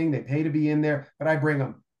paying thing. They pay to be in there, but I bring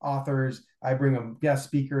them authors. I bring them guest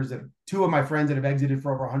speakers. That two of my friends that have exited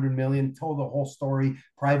for over 100 million told the whole story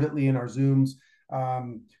privately in our Zooms.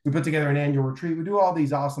 We put together an annual retreat. We do all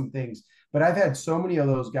these awesome things. But I've had so many of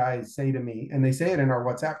those guys say to me, and they say it in our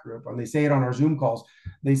WhatsApp group, and they say it on our Zoom calls.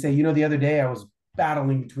 They say, you know, the other day I was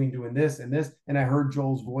battling between doing this and this, and I heard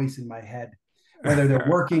Joel's voice in my head. Whether they're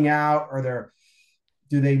working out or they're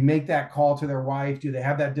do they make that call to their wife? Do they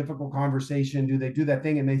have that difficult conversation? Do they do that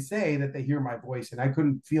thing? And they say that they hear my voice. And I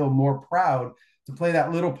couldn't feel more proud to play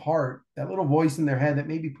that little part, that little voice in their head that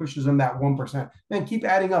maybe pushes them that 1%. Man, keep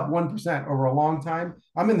adding up 1% over a long time.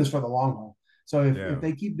 I'm in this for the long haul. So Yeah. if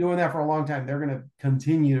they keep doing that for a long time, they're going to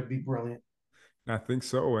continue to be brilliant. I think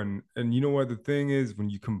so. And you know what the thing is, when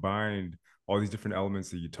you combine all these different elements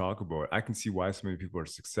that you talk about, I can see why so many people are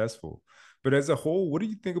successful. But as a whole, what do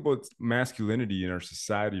you think about masculinity in our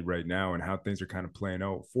society right now and how things are kind of playing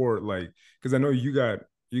out for like, because I know you got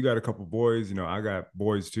a couple boys, you know, I got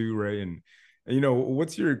boys too, right? And you know,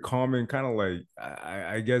 what's your common kind of like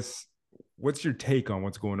I guess what's your take on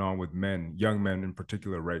what's going on with men, young men in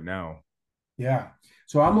particular right now? Yeah.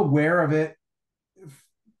 So I'm aware of it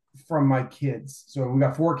from my kids. So we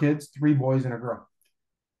got 4 kids, 3 boys and a girl.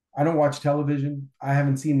 I don't watch television. I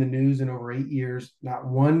haven't seen the news in over 8 years. Not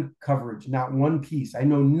one coverage, not one piece. I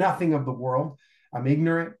know nothing of the world. I'm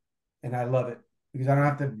ignorant and I love it because I don't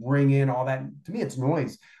have to bring in all that. To me, it's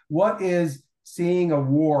noise. What is seeing a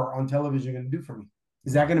war on television going to do for me?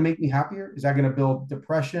 Is that going to make me happier? Is that going to build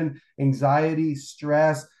depression, anxiety,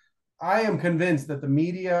 stress? I am convinced that the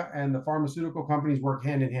media and the pharmaceutical companies work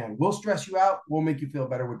hand in hand. We'll stress you out. We'll make you feel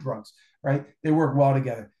better with drugs, right? They work well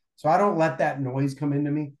together. So I don't let that noise come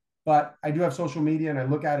into me. But I do have social media and I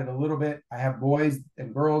look at it a little bit. I have boys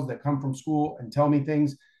and girls that come from school and tell me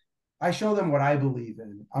things. I show them what I believe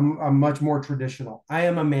in. I'm much more traditional. I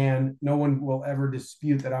am a man. No one will ever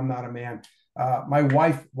dispute that I'm not a man. My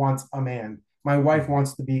wife wants a man. My wife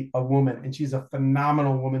wants to be a woman, and she's a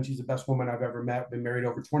phenomenal woman. She's the best woman I've ever met. Been married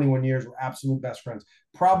over 21 years. We're absolute best friends.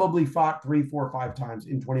 Probably fought 3, 4, 5 times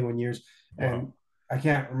in 21 years, Wow. and I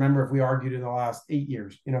can't remember if we argued in the last 8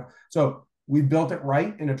 years. You know, so we built it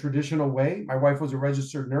right in a traditional way. My wife was a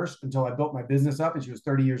registered nurse until I built my business up, and she was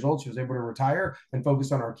 30 years old. She was able to retire and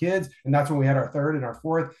focus on our kids. And that's when we had our third and our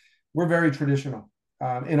fourth. We're very traditional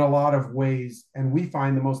in a lot of ways, and we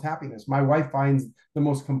find the most happiness. My wife finds the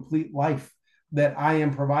most complete life that I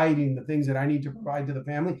am providing the things that I need to provide to the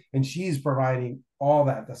family, and she's providing all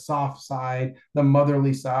that, the soft side, the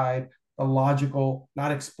motherly side, the logical,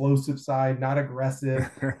 not explosive side, not aggressive,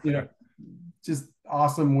 you know, just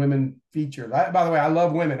awesome women feature. By the way, I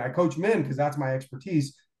love women. I coach men because that's my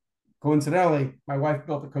expertise. Coincidentally, my wife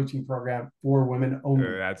built a coaching program for women only.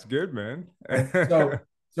 That's good, man. Right.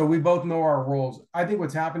 So we both know our roles. I think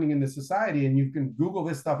what's happening in the society, and you can Google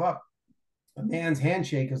this stuff up, a man's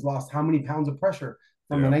handshake has lost how many pounds of pressure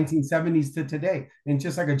from the Yeah. 1970s to today in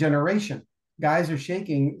just like a generation. Guys are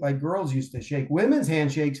shaking like girls used to shake. Women's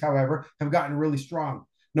handshakes, however, have gotten really strong.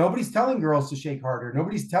 Nobody's telling girls to shake harder.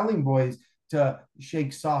 Nobody's telling boys to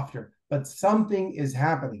shake softer, but something is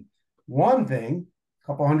happening. One thing, a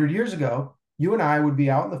couple 100 years ago, you and I would be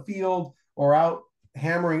out in the field or out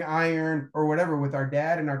hammering iron or whatever with our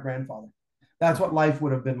dad and our grandfather. That's what life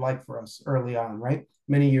would have been like for us early on, right?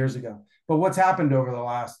 Many years ago. But what's happened over the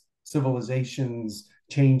last civilizations,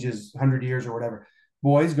 changes, 100 years or whatever?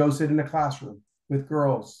 Boys go sit in a classroom with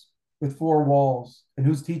girls, with 4 walls. And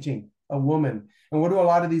who's teaching? A woman. And what do a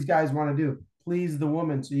lot of these guys want to do? Please the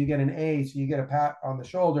woman. So you get an A, so you get a pat on the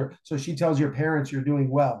shoulder. So she tells your parents you're doing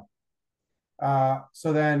well.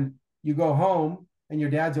 So then you go home and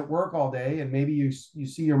your dad's at work all day, and maybe you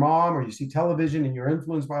see your mom or you see television and you're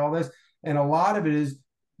influenced by all this. And a lot of it is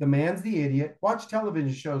the man's the idiot. Watch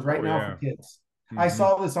television shows right Oh now for yeah. kids. I Mm-hmm.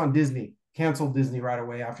 saw this on Disney, canceled Disney right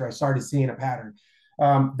away after I started seeing a pattern.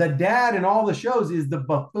 The dad in all the shows is the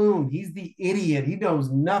buffoon. He's the idiot. He knows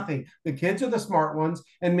nothing. The kids are the smart ones,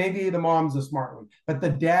 and maybe the mom's the smart one. But the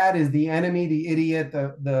dad is the enemy, the idiot,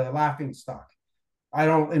 the laughing stock. I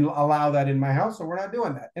don't allow that in my house, so we're not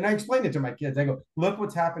doing that. And I explained it to my kids. I go, look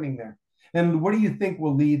what's happening there. And what do you think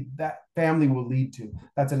will lead that family will lead to?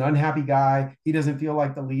 That's an unhappy guy. He doesn't feel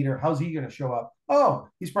like the leader. How's he going to show up? Oh,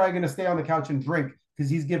 he's probably going to stay on the couch and drink because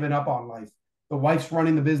he's given up on life. The wife's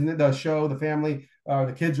running the business, the show, the family.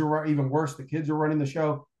 The kids are even worse. The kids are running the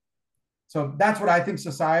show. So that's what I think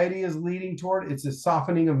society is leading toward. It's a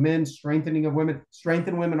softening of men, strengthening of women.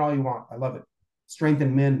 Strengthen women all you want. I love it.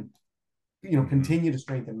 Strengthen men, Mm-hmm. continue to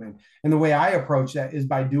strengthen men. And the way I approach that is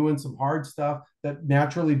by doing some hard stuff that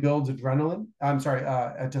naturally builds adrenaline. I'm sorry,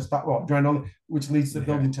 adrenaline, which leads to Yeah.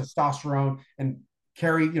 building testosterone and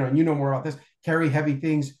carry, and you know more about this, carry heavy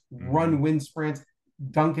things, Mm-hmm. run wind sprints,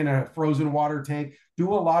 dunk in a frozen water tank,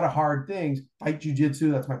 do a lot of hard things, fight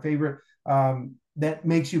jujitsu. That's my favorite. That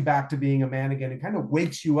makes you back to being a man again. It kind of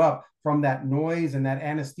wakes you up from that noise and that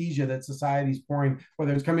anesthesia that society's pouring,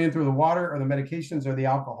 whether it's coming in through the water or the medications or the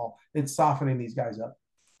alcohol. It's softening these guys up.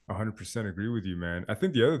 100% agree with you, man. I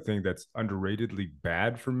think the other thing that's underratedly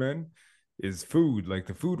bad for men is food. Like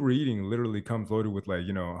the food we're eating literally comes loaded with like,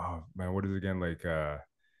 oh man, what is it again? Like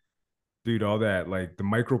dude, all that, like the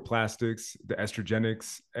microplastics, the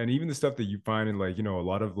estrogenics, and even the stuff that you find in like, a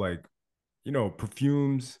lot of like,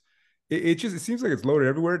 perfumes. It seems like it's loaded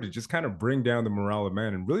everywhere to just kind of bring down the morale of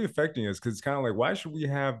men and really affecting us, because it's kind of like, why should we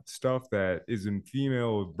have stuff that is in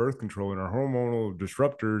female birth control and our hormonal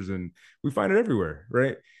disruptors, and we find it everywhere,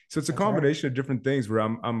 right? So it's a That's right. combination of different things where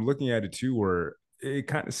I'm looking at it too, where it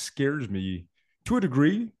kind of scares me to a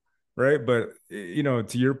degree, right? But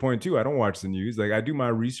to your point too, I don't watch the news. Like I do my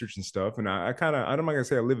research and stuff, and I kind of, I'm not gonna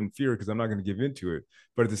say I live in fear because I'm not gonna give into it,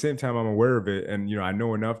 but at the same time I'm aware of it, and I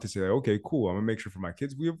know enough to say, okay, cool, I'm gonna make sure for my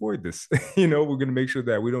kids we avoid this. We're gonna make sure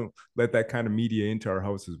that we don't let that kind of media into our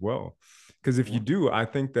house as well, because if you Yeah. do, I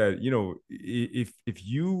think that if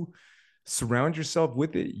you surround yourself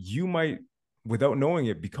with it, you might, without knowing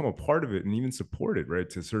it, become a part of it and even support it, right,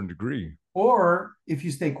 to a certain degree. Or if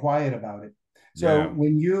you stay quiet about it. So Yeah.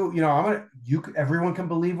 when everyone can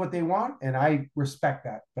believe what they want, and I respect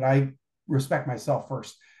that, but I respect myself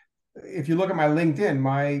first. If you look at my LinkedIn,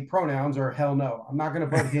 my pronouns are hell no. I'm not going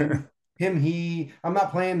to put him, he. I'm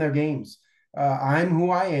not playing their games. I'm who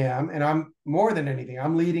I am, and I'm more than anything.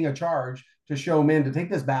 I'm leading a charge to show men to take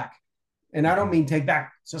this back. And I don't Mhm. mean take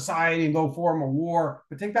back society and go form a war,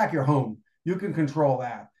 but take back your home. You can control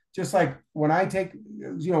that. Just like when I take,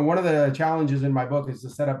 one of the challenges in my book is to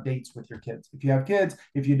set up dates with your kids. If you have kids,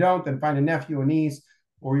 if you don't, then find a nephew, a niece,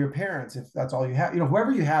 or your parents, if that's all you have,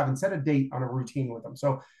 whoever you have, and set a date on a routine with them.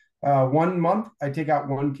 So 1 month, I take out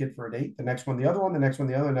one kid for a date, the next one, the other one, the next one,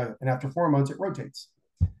 the other. And after 4 months, it rotates.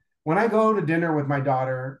 When I go to dinner with my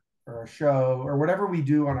daughter or a show or whatever we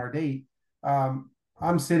do on our date,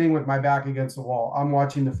 I'm sitting with my back against the wall. I'm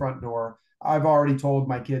watching the front door. I've already told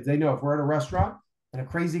my kids, they know if we're at a restaurant and a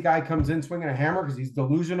crazy guy comes in swinging a hammer because he's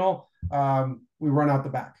delusional, we run out the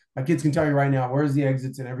back. My kids can tell you right now, where's the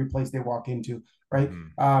exits in every place they walk into, right?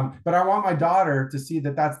 Mhm. But I want my daughter to see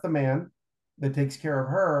that that's the man that takes care of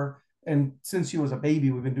her. And since she was a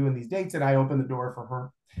baby, we've been doing these dates, and I open the door for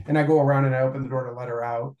her. And I go around and I open the door to let her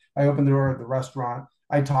out. I open the door at the restaurant.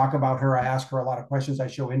 I talk about her. I ask her a lot of questions. I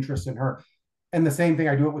show interest in her. And the same thing,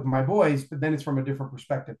 I do it with my boys, but then it's from a different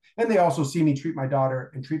perspective. And they also see me treat my daughter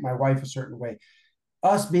and treat my wife a certain way.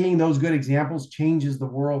 Us being those good examples changes the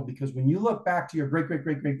world, because when you look back to your great, great,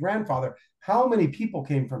 great, great grandfather, how many people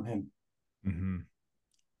came from him? Mhm.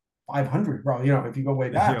 500, bro. If you go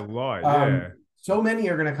way Yeah, a back, lot. Yeah. so many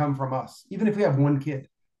are going to come from us. Even if we have one kid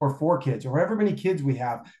or four kids or however many kids we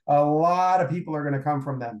have, a lot of people are going to come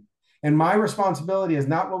from them. And my responsibility is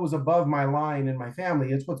not what was above my line in my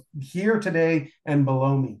family. It's what's here today and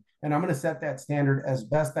below me. And I'm going to set that standard as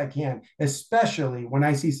best I can, especially when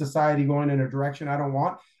I see society going in a direction I don't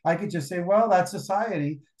want. I could just say, well, that's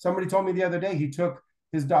society. Somebody told me the other day he took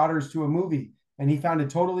his daughters to a movie and he found it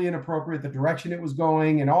totally inappropriate, the direction it was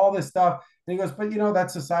going and all this stuff. And he goes, but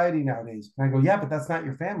that's society nowadays. And I go, yeah, but that's not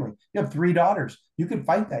your family. You have three daughters. You can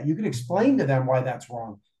fight that. You can explain to them why that's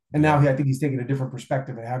wrong. And now Yeah. I think he's taking a different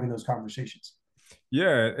perspective and having those conversations.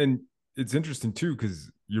 Yeah, and it's interesting too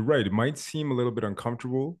because you're right. It might seem a little bit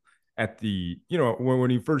uncomfortable at the, when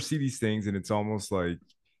you first see these things, and it's almost like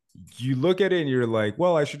you look at it and you're like,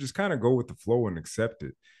 well, I should just kind of go with the flow and accept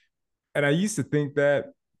it. And I used to think that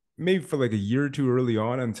maybe for like a year or two early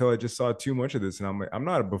on, until I just saw too much of this. And I'm like, I'm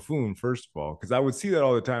not a buffoon, first of all, because I would see that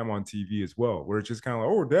all the time on TV as well, where it's just kind of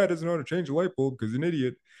like, oh, dad doesn't know how to change a light bulb because he's an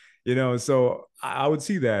idiot. So I would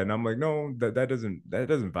see that and I'm like, no, that doesn't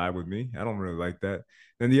vibe with me. I don't really like that.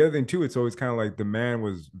 And the other thing too, it's always kind of like the man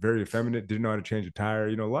was very effeminate, didn't know how to change a tire.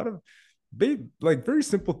 A lot of big, like very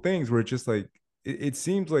simple things where it's just like it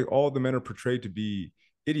seems like all the men are portrayed to be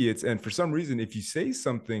idiots. And for some reason, if you say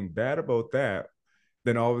something bad about that,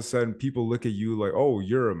 then all of a sudden people look at you like, oh,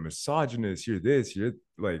 you're a misogynist, you're this, you're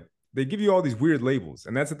like, they give you all these weird labels.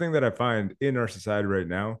 And that's the thing that I find in our society right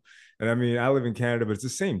now. And I mean, I live in Canada, but it's the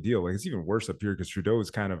same deal. Like, it's even worse up here because Trudeau is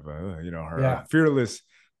kind of, a Yeah. fearless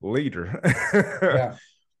leader. Yeah.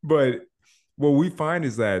 But what we find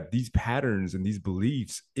is that these patterns and these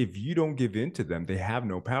beliefs, if you don't give in to them, they have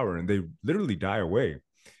no power and they literally die away.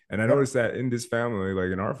 And I Yep. noticed that in this family,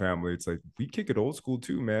 like in our family, it's like we kick it old school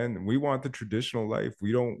too, man. We want the traditional life.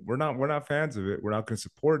 We're not fans of it. We're not going to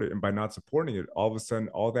support it. And by not supporting it, all of a sudden,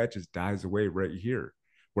 all that just dies away right here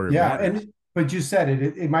where it Yeah. matters. And, but you said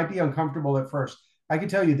it might be uncomfortable at first. I can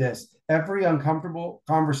tell you this, every uncomfortable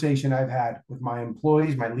conversation I've had with my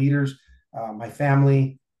employees, my leaders, my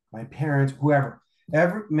family, my parents, whoever,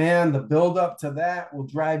 every man, the build up to that will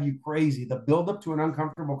drive you crazy. The build up to an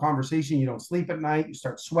uncomfortable conversation, you don't sleep at night, you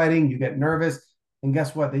start sweating, you get nervous. And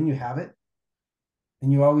guess what? Then you have it.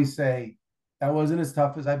 And you always say, that wasn't as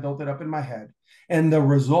tough as I built it up in my head. And the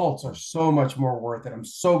results are so much more worth it. I'm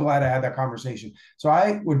so glad I had that conversation. So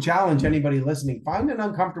I would challenge anybody listening, find an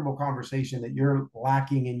uncomfortable conversation that you're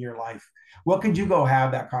lacking in your life. What could you go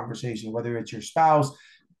have that conversation, whether it's your spouse?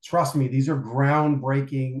 Trust me, these are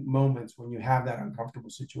groundbreaking moments when you have that uncomfortable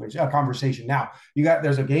situation, a conversation. Now,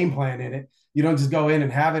 there's a game plan in it. You don't just go in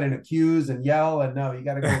and have it and accuse and yell. And no, you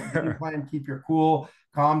got to go game plan, keep your cool,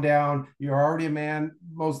 calm down. You're already a man,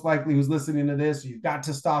 most likely, who's listening to this. You've got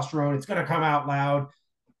testosterone. It's going to come out loud.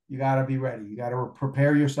 You got to be ready. You got to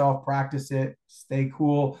prepare yourself, practice it, stay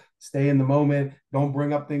cool, stay in the moment. Don't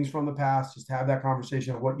bring up things from the past. Just have that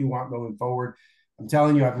conversation of what you want going forward. I'm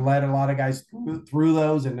telling you, I've led a lot of guys through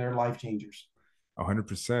those, and they're life changers.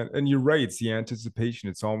 100%. And you're right. It's the anticipation.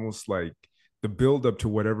 It's almost like the build up to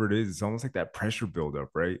whatever it is. It's almost like that pressure build up,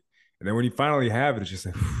 right? And then when you finally have it, it's just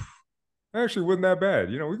like, actually wasn't that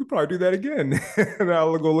bad. We could probably do that again. And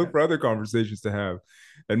I'll go look for other conversations to have.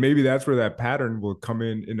 And maybe that's where that pattern will come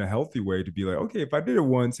in a healthy way to be like, okay, if I did it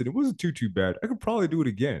once and it wasn't too bad, I could probably do it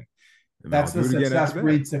again. And I'll That's the do it again after success that.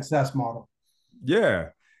 breed success model. Yeah.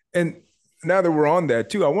 And now that we're on that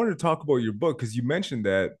too, I wanted to talk about your book because you mentioned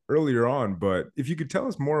that earlier on. But if you could tell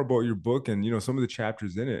us more about your book and some of the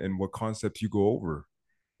chapters in it and what concepts you go over.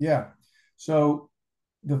 Yeah. So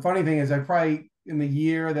the funny thing is, I probably in the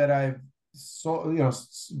year that I've sold,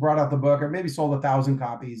 brought out the book, I maybe sold 1,000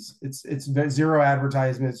 copies. It's zero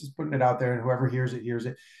advertisements, just putting it out there, and whoever hears it hears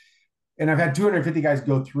it. And I've had 250 guys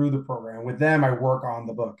go through the program. With them, I work on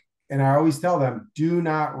the book. And I always tell them, do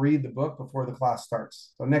not read the book before the class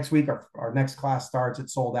starts. So next week, our next class starts.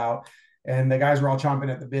 It's sold out. And the guys were all chomping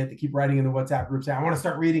at the bit to keep writing in the WhatsApp group saying, I want to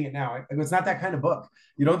start reading it now. I go, it's not that kind of book.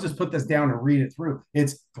 You don't just put this down and read it through.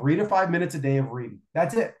 It's 3 to 5 minutes a day of reading.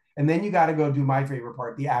 That's it. And then you got to go do my favorite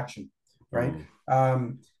part, the action, right?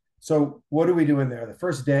 Ooh. So what do we do in there? The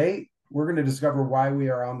first day, we're going to discover why we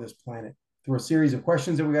are on this planet through a series of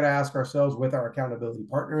questions that we got to ask ourselves with our accountability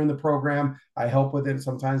partner in the program. I help with it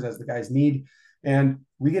sometimes as the guys need. And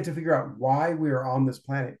we get to figure out why we are on this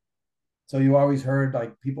planet. So you always heard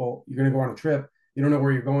like people, you're going to go on a trip. You don't know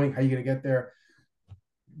where you're going. How are you going to get there?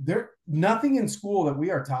 Nothing in school that we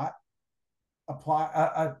are taught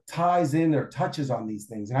ties in or touches on these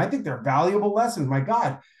things. And I think they're valuable lessons. My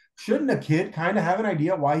God, shouldn't a kid kind of have an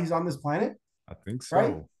idea why he's on this planet? I think Right?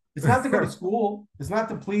 so. It's not to go to school. It's not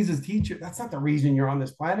to please his teacher. That's not the reason you're on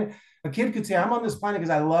this planet. A kid could say, I'm on this planet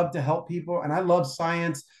because I love to help people and I love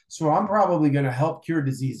science. So I'm probably going to help cure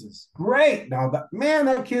diseases. Great. Now,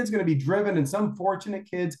 that kid's going to be driven, and some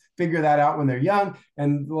fortunate kids figure that out when they're young.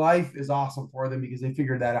 And life is awesome for them because they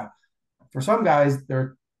figured that out. For some guys,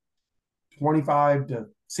 they're 25 to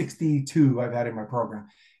 62, I've had in my program,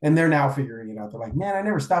 and they're now figuring it out. They're like, man, I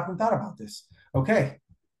never stopped and thought about this. Okay,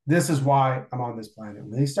 this is why I'm on this planet.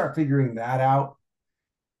 When they start figuring that out,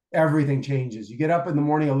 everything changes. You get up in the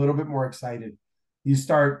morning a little bit more excited. You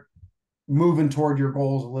start moving toward your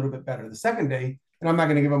goals a little bit better. The second day, and I'm not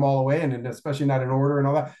going to give them all away, and especially not in order and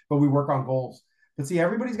all that, but we work on goals. But see,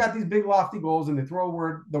 everybody's got these big lofty goals, and they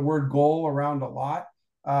throw the word goal around a lot.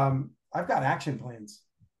 I've got action plans,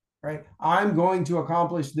 right? I'm going to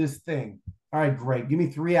accomplish this thing. All right, great. Give me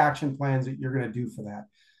 3 action plans that you're going to do for that.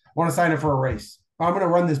 I want to sign up for a race. I'm going to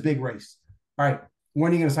run this big race. All right.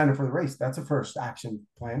 When are you going to sign up for the race? That's a first action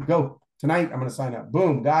plan. Go. Tonight, I'm going to sign up.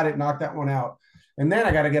 Boom. Got it. Knock that one out. And then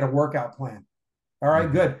I got to get a workout plan. All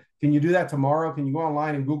right, good. Can you do that tomorrow? Can you go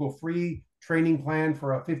online and Google free training plan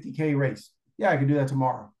for a 50K race? Yeah, I can do that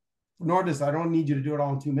tomorrow. Nordis, I don't need you to do it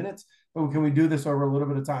all in 2 minutes, but can we do this over a little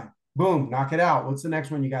bit of time? Boom, knock it out. What's the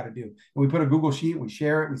next one you got to do? And we put a Google sheet, we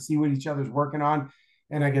share it, we see what each other's working on,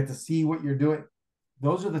 and I get to see what you're doing.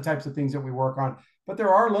 Those are the types of things that we work on. But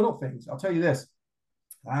there are little things. I'll tell you this.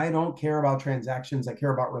 I don't care about transactions. I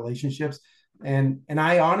care about relationships. And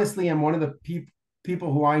I honestly am one of the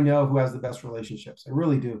people who I know who has the best relationships. I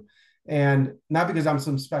really do. And not because I'm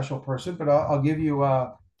some special person, but I'll give you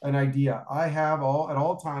an idea. I have all at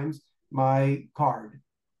all times my card.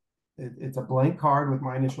 It's a blank card with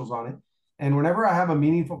my initials on it. And whenever I have a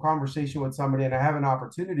meaningful conversation with somebody and I have an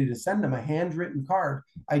opportunity to send them a handwritten card,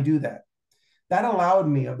 I do that. That allowed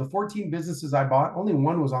me, of the 14 businesses I bought, only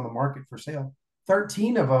one was on the market for sale.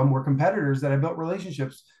 13 of them were competitors that I built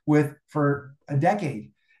relationships with for a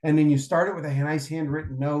decade. And then you start it with a nice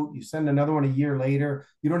handwritten note. You send another one a year later.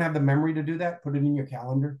 You don't have the memory to do that. Put it in your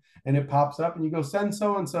calendar and it pops up and you go send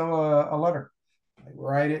so and so a letter. I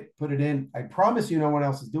write it, put it in. I promise you no one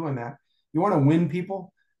else is doing that. You want to win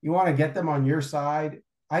people, you want to get them on your side.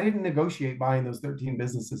 I didn't negotiate buying those 13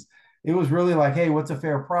 businesses. It was really like, hey, what's a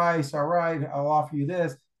fair price? All right, I'll offer you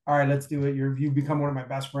this. All right, let's do it. You've become one of my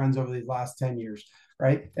best friends over these last 10 years,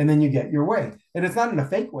 right? And then you get your way. And it's not in a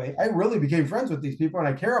fake way. I really became friends with these people and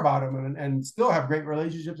I care about them and still have great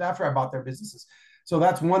relationships after I bought their businesses. So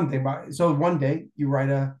that's one thing. So one day you write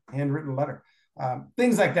a handwritten letter,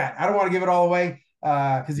 things like that. I don't want to give it all away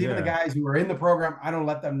because even the Yeah. guys who are in the program, I don't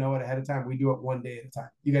let them know it ahead of time. We do it one day at a time.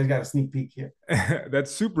 You guys got a sneak peek here. That's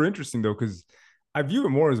super interesting though, because I view it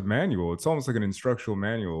more as a manual. It's almost like an instructional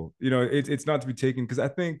manual. It's not to be taken because I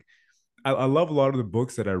think I love a lot of the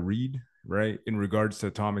books that I read, right, in regards to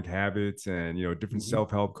atomic habits and different Mhm.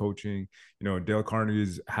 self-help coaching. Dale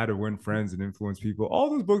Carnegie's How to Win Friends and Influence People. All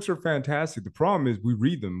those books are fantastic. The problem is we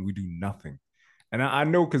read them, we do nothing. And I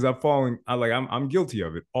know because I'm guilty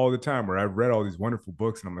of it all the time where I've read all these wonderful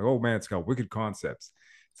books and I'm like, oh man, it's got wicked concepts.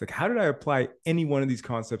 It's like, how did I apply any one of these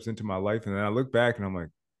concepts into my life? And then I look back and I'm like,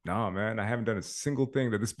 nah, man, I haven't done a single thing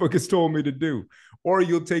that this book has told me to do. Or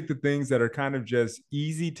you'll take the things that are kind of just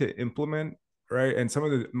easy to implement, right? And some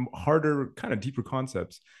of the harder, kind of deeper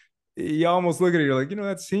concepts, you almost look at it, you're like,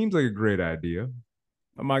 that seems like a great idea.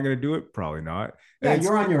 Am I going to do it? Probably not. And Yeah, it's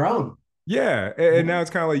you're on your own. yeah, and Yeah. now it's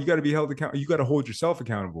kind of like you got to be held accountable. You got to hold yourself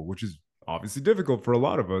accountable, which is obviously difficult for a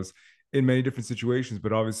lot of us in many different situations.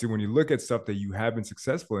 But obviously, when you look at stuff that you have been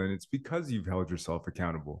successful in, it's because you've held yourself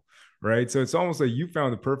accountable, right? So it's almost like you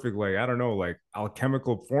found the perfect, like I don't know, like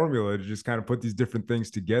alchemical formula to just kind of put these different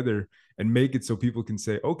things together and make it so people can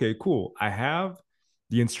say, okay, cool, I have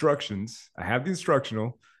the instructions, I have the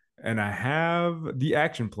instructional, and I have the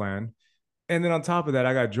action plan, and then on top of that,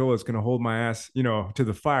 I got Joel that's going to hold my ass, to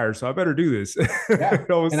the fire. So I better do this. Yeah.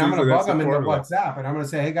 It almost And I'm seems going like to that's bug the them in the formula. WhatsApp and I'm going to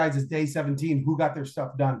say, hey guys, it's day 17. Who got their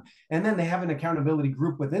stuff done? And then they have an accountability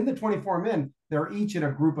group within the 24 men. They're each in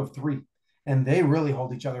a group of 3 and they really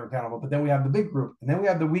hold each other accountable. But then we have the big group and then we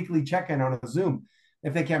have the weekly check in on a Zoom.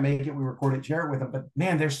 If they can't make it, we record it, share it with them. But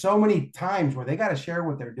man, there's so many times where they got to share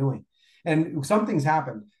what they're doing. And something's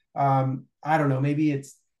happened. I don't know, maybe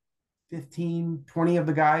it's 15, 20 of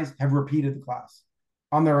the guys have repeated the class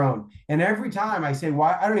on their own. And every time I say,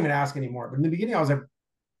 why, I don't even ask anymore. But in the beginning, I was like,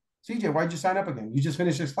 CJ, why'd you sign up again? You just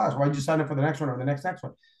finished this class. Why'd you sign up for the next one or the next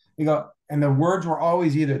one? You go, and the words were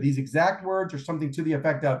always either these exact words or something to the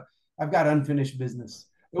effect of, I've got unfinished business.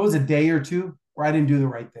 It was a day or two where I didn't do the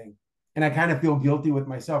right thing. And I kind of feel guilty with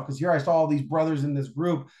myself because here I saw all these brothers in this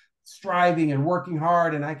group striving and working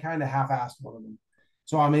hard, and I kind of half-assed one of them.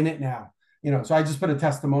 So I'm in it now. So I just put a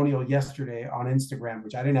testimonial yesterday on Instagram,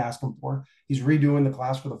 which I didn't ask him for. He's redoing the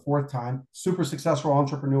class for the 4th time. Super successful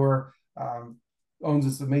entrepreneur, owns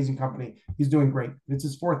this amazing company. He's doing great. It's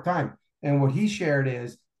his 4th time. And what he shared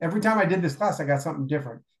is every time I did this class, I got something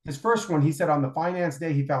different. His first one, he said on the finance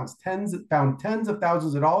day, he found tens of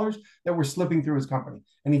thousands of dollars that were slipping through his company.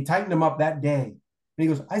 And he tightened them up that day. And he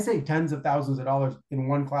goes, I saved tens of thousands of dollars in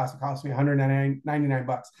one class. It cost me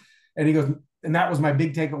 $199. And he goes, and that was my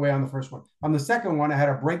big takeaway on the first one. On the second one, I had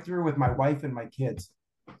a breakthrough with my wife and my kids.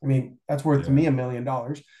 I mean, that's worth to Yeah. me $1 million.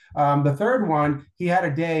 The third one, he had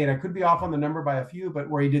a day, and I could be off on the number by a few, but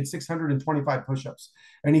where he did 625 push-ups.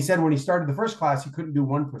 And he said when he started the first class, he couldn't do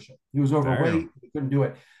one push-up. He was Damn. overweight. He couldn't do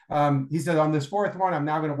it. He said on this 4th one, I'm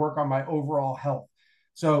now going to work on my overall health.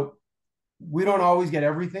 So we don't always get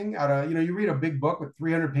everything out of, you read a big book with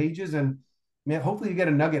 300 pages and man, hopefully you get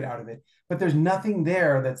a nugget out of it. But there's nothing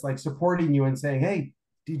there that's like supporting you and saying, hey,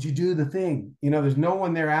 did you do the thing? There's no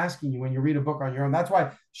one there asking you when you read a book on your own. That's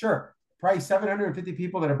why, sure, probably 750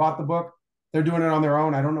 people that have bought the book, they're doing it on their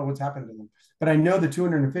own. I don't know what's happened to them, but I know the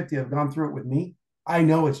 250 have gone through it with me. I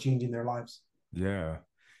know it's changing their lives. Yeah.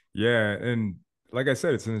 Yeah. And like I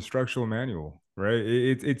said, it's an instructional manual, right?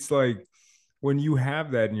 It's like when you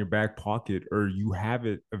have that in your back pocket or you have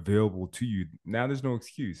it available to you, now there's no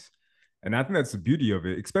excuse. And I think that's the beauty of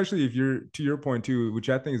it, especially if you're to your point too, which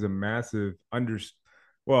I think is a massive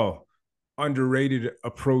well, underrated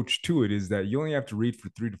approach to it is that you only have to read for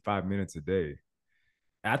 3 to 5 minutes a day.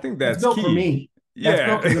 I think That's that's built for key. me. That's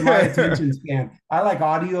built because of my Yeah. attention span. I like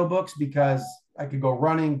audiobooks because I could go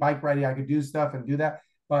running, bike riding, I could do stuff and do that.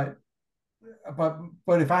 But but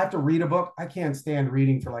but if I have to read a book, I can't stand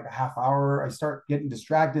reading for like a half hour. I start getting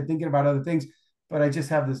distracted, thinking about other things. But I just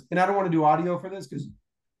have this, and I don't want to do audio for this because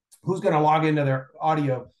who's going to log into their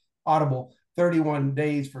audible 31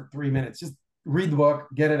 days for 3 minutes? Just read the book,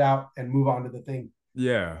 get it out, and move on to the thing.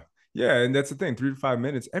 Yeah. Yeah. And that's the thing, 3 to 5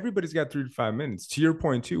 minutes. Everybody's got 3 to 5 minutes. To your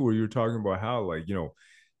point, too, where you were talking about how, like,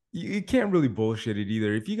 you can't really bullshit it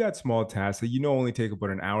either. If you got small tasks that only take about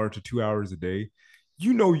an hour to 2 hours a day,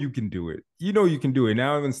 you can do it. You can do it.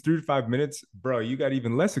 Now, if it's 3 to 5 minutes, bro, you got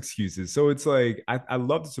even less excuses. So it's like, I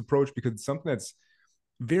love this approach because it's something that's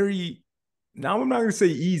very, now I'm not going to say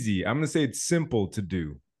easy. I'm going to say it's simple to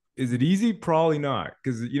do. Is it easy? Probably not,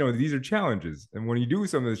 because these are challenges, and when you do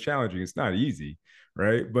something that's challenging, it's not easy,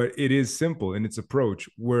 right? But it is simple in its approach,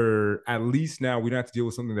 where at least now we don't have to deal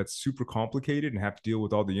with something that's super complicated and have to deal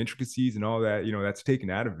with all the intricacies and all that. That's taken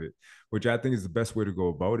out of it, which I think is the best way to go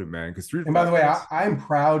about it, man. Because three to And by the five way, minutes, I'm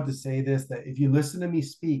proud to say this, that if you listen to me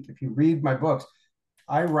speak, if you read my books,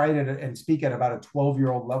 I write it and speak at about a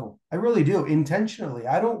 12-year-old level. I really do, intentionally.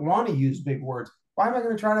 I don't want to use big words. Why am I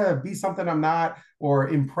going to try to be something I'm not or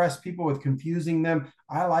impress people with confusing them?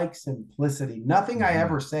 I like simplicity. Nothing I mm-hmm.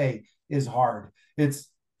 ever say is hard. It's,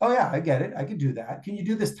 oh, yeah, I get it. I could do that. Can you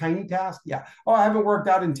do this tiny task? Yeah. Oh, I haven't worked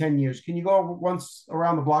out in 10 years. Can you go once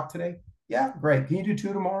around the block today? Yeah, great. Can you do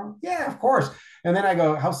two tomorrow? Yeah, of course. And then I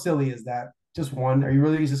go, how silly is that? Just one? Are you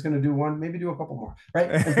really just going to do one? Maybe do a couple more,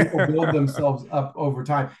 right? And people build themselves up over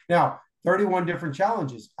time. Now, 31 different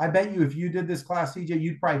challenges. I bet you if you did this class, CJ,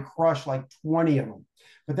 you'd probably crush like 20 of them.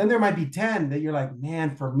 But then there might be 10 that you're like,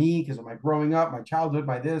 man, for me, because of my growing up, my childhood,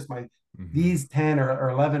 my this, my Mm-hmm. these 10 or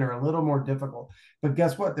 11 are a little more difficult. But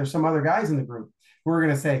guess what? There's some other guys in the group who are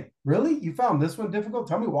going to say, really? You found this one difficult?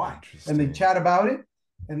 Tell me why. And they Interesting. chat about it.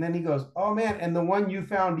 And then he goes, oh man, and the one you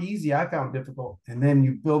found easy, I found difficult. And then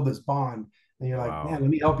you build this bond. And you're like, man, Wow. let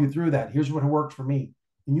me help you through that. Here's what worked for me.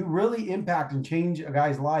 And you really impact and change a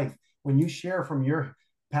guy's life when you share from your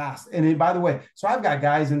past. And by the way, so I've got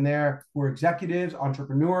guys in there who are executives,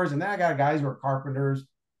 entrepreneurs, and then I got guys who are carpenters,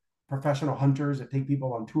 professional hunters that take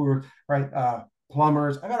people on tours, right?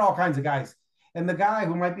 Plumbers. I got all kinds of guys. And the guy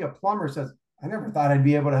who might be a plumber says, I never thought I'd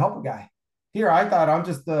be able to help a guy. Here, I thought I'm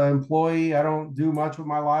just the employee. I don't do much with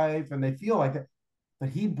my life. And they feel like it. But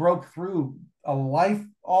he broke through a life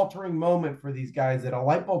altering moment for these guys, that a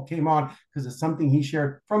light bulb came on because of something he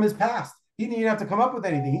shared from his past. He didn't even have to come up with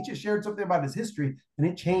anything. He just shared something about his history and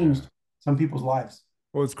it Yeah. changed some people's lives.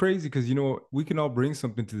 Well, it's crazy because we can all bring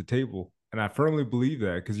something to the table, and I firmly believe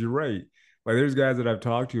that because you're right. Like there's guys that I've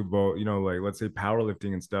talked to about, like let's say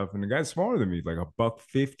powerlifting and stuff, and the guy's smaller than me, like a buck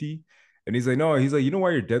 50, and he's like, no, he's like,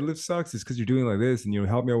 why your deadlift sucks? It's because you're doing like this, and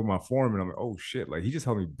help me out with my form, and I'm like, oh shit, like he just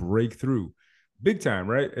helped me break through, big time,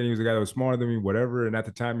 right? And he was a guy that was smaller than me, whatever. And at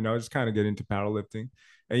the time, I was just kind of getting into powerlifting,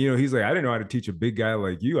 and he's like, I didn't know how to teach a big guy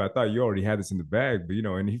like you. I thought you already had this in the bag, but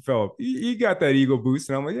and he got that ego boost.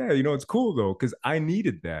 And I'm like, yeah, it's cool though, because I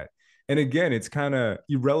needed that. And again, it's kind of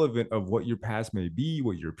irrelevant of what your past may be,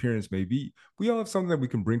 what your appearance may be. We all have something that we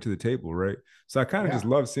can bring to the table, right? So I kind of just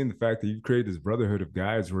Yeah. love seeing the fact that you've created this brotherhood of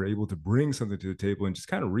guys who are able to bring something to the table and just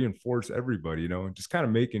kind of reinforce everybody, and just kind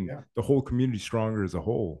of making Yeah. the whole community stronger as a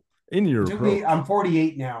whole in your It took me, I'm approach.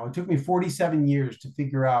 48 now. It took me 47 years to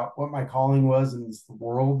figure out what my calling was in this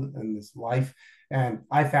world and this life. And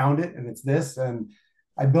I found it, and it's this. And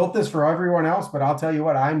I built this for everyone else, but I'll tell you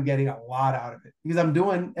what, I'm getting a lot out of it because I'm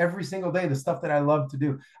doing every single day the stuff that I love to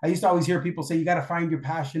do. I used to always hear people say, you got to find your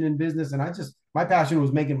passion in business. And my passion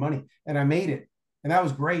was making money, and I made it. And that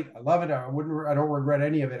was great. I love it. I don't regret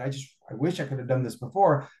any of it. I wish I could have done this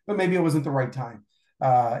before, but maybe it wasn't the right time.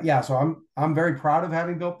 Yeah, so I'm very proud of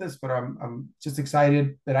having built this, but I'm just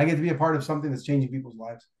excited that I get to be a part of something that's changing people's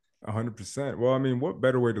lives. 100%. Well, I mean, what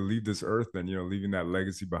better way to leave this earth than, leaving that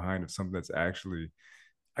legacy behind of something that's actually,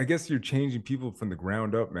 I guess you're changing people from the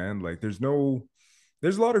ground up, man. Like there's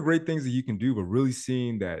a lot of great things that you can do, but really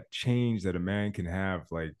seeing that change that a man can have,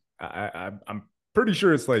 like I'm pretty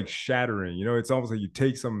sure it's like shattering. It's almost like you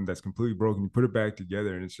take something that's completely broken, you put it back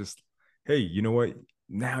together, and it's just, hey, you know what?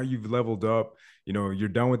 Now you've leveled up. You're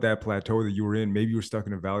done with that plateau that you were in. Maybe you were stuck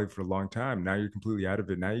in a valley for a long time. Now you're completely out of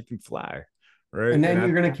it. Now you can fly, right? And And then I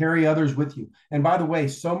you're going to carry others with you. And by the way,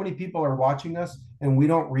 so many people are watching us and we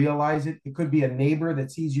don't realize it. It could be a neighbor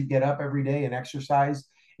that sees you get up every day and exercise,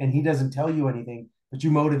 and he doesn't tell you anything, but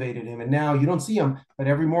you motivated him. And now you don't see him, but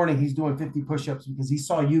every morning he's doing 50 push-ups because he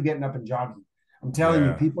saw you getting up and jogging. I'm telling you,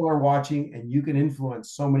 yeah. people are watching and you can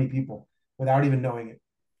influence so many people. without even knowing it.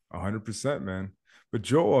 100%, man. But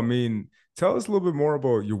Joel, I mean, tell us a little bit more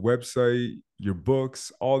about your website, your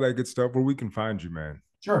books, all that good stuff, where we can find you, man.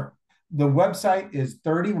 Sure. The website is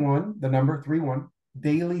 31, the number 31,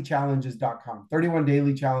 dailychallenges.com,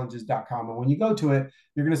 31dailychallenges.com. And when you go to it,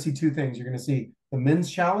 you're going to see two things. You're going to see the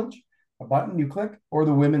men's challenge, a button you click, or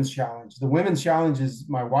the women's challenge. The women's challenge is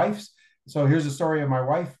my wife's. So here's a story of my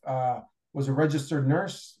wife. Was a registered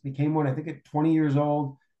nurse, became one, I think, at 20 years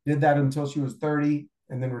old, did that until she was 30,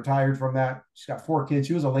 and then retired from that. She's got 4 kids.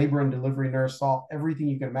 She was a labor and delivery nurse, saw everything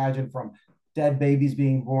you can imagine, from dead babies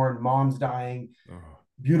being born, moms dying, Oh,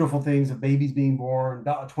 beautiful things of babies being born,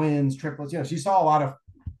 twins, triplets. She saw a lot of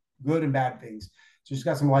good and bad things. So she's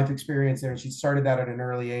got some life experience there, and she started that at an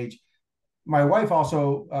early age. My wife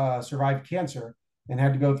also survived cancer and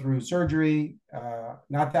had to go through surgery.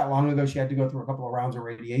 Not that long ago, she had to go through a couple of rounds of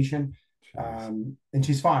radiation. jeez. And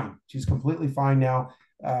she's fine. She's completely fine now,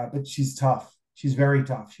 but she's tough. She's very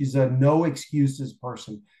tough. She's a no excuses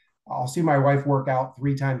person. I'll see my wife work out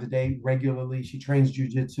 3 times a day regularly. She trains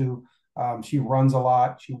jujitsu. She runs a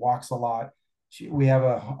lot. She walks a lot. We have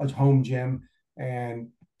a home gym, and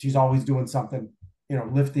she's always doing something,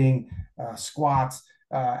 lifting, squats,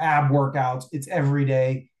 ab workouts. It's every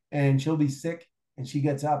day. And she'll be sick, and she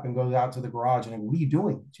gets up and goes out to the garage, and I go, "What are you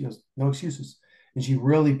doing?" She goes, "No excuses." And she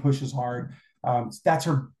really pushes hard. That's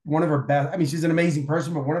one of her best. I mean, she's an amazing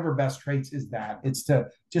person, but one of her best traits is that it's to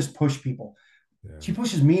just push people. Yeah. She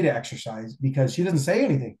pushes me to exercise because she doesn't say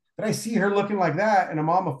anything. But I see her looking like that, and a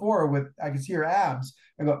mom of 4 I can see her abs.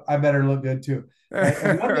 I go, I better look good too. Right?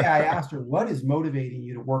 And one day I asked her, "What is motivating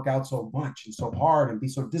you to work out so much and so hard and be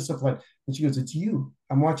so disciplined?" And she goes, "It's you.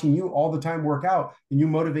 I'm watching you all the time work out, and you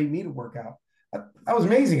motivate me to work out." That was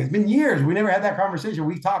amazing. It's been years. We never had that conversation.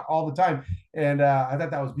 We talk all the time. And I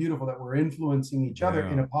thought that was beautiful that we're influencing each other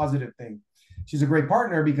in Yeah. a positive thing. She's a great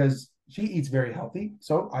partner because she eats very healthy.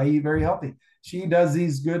 So I eat very healthy. She does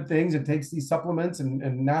these good things and takes these supplements and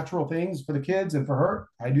natural things for the kids and for her.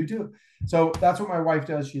 I do too. So that's what my wife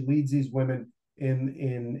does. She leads these women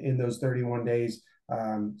in those 31 days.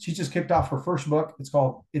 She just kicked off her first book. It's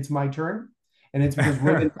called It's My Turn. And it's because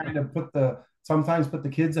women kind of sometimes put the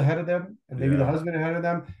kids ahead of them and maybe the Yeah. husband ahead of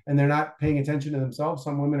them, and they're not paying attention to themselves.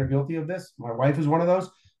 Some women are guilty of this. My wife is one of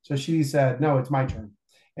those. So she said, "No, it's my turn."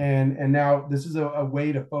 And now this is a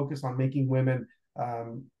way to focus on making women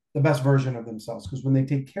the best version of themselves. Because when they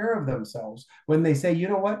take care of themselves, when they say, "You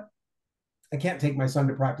know what? I can't take my son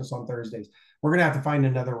to practice on Thursdays. We're going to have to find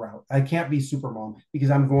another route. I can't be super mom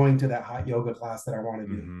because I'm going to that hot yoga class that I want to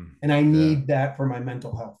do. Mm-hmm. And I Yeah. need that for my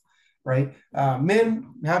mental health." Right.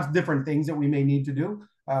 Men have different things that we may need to do.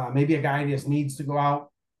 Maybe a guy just needs to go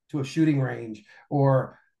out to a shooting range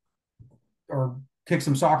or kick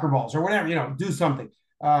some soccer balls or whatever, do something.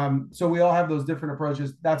 So we all have those different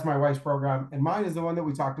approaches. That's my wife's program. And mine is the one that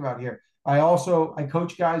we talked about here. I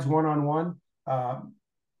coach guys one-on-one.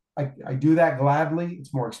 I do that gladly.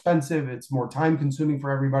 It's more expensive. It's more time consuming for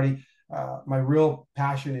everybody. My real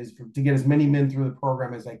passion is to get as many men through the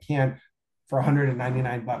program as I can for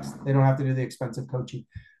 $199. They don't have to do the expensive coaching.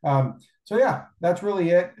 So yeah, that's really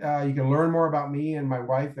it. You can learn more about me and my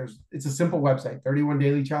wife. It's a simple website,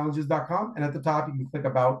 31dailychallenges.com. And at the top, you can click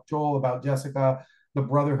about Joel, about Jessica, the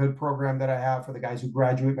brotherhood program that I have for the guys who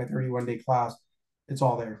graduate my 31-day class. It's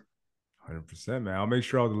all there. 100%, man. I'll make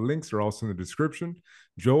sure all the links are also in the description.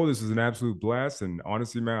 Joel, this is an absolute blast. And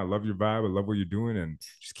honestly, man, I love your vibe. I love what you're doing. And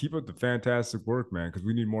just keep up the fantastic work, man, because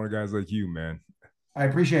we need more guys like you, man. I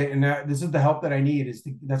appreciate it. And this is the help that I need.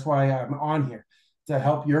 That's why I'm on here, to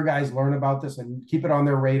help your guys learn about this and keep it on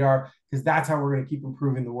their radar, because that's how we're going to keep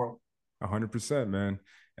improving the world. 100%, man.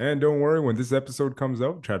 And don't worry, when this episode comes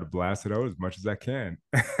out, try to blast it out as much as I can.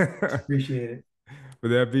 Appreciate it.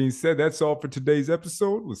 With that being said, that's all for today's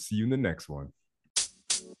episode. We'll see you in the next one.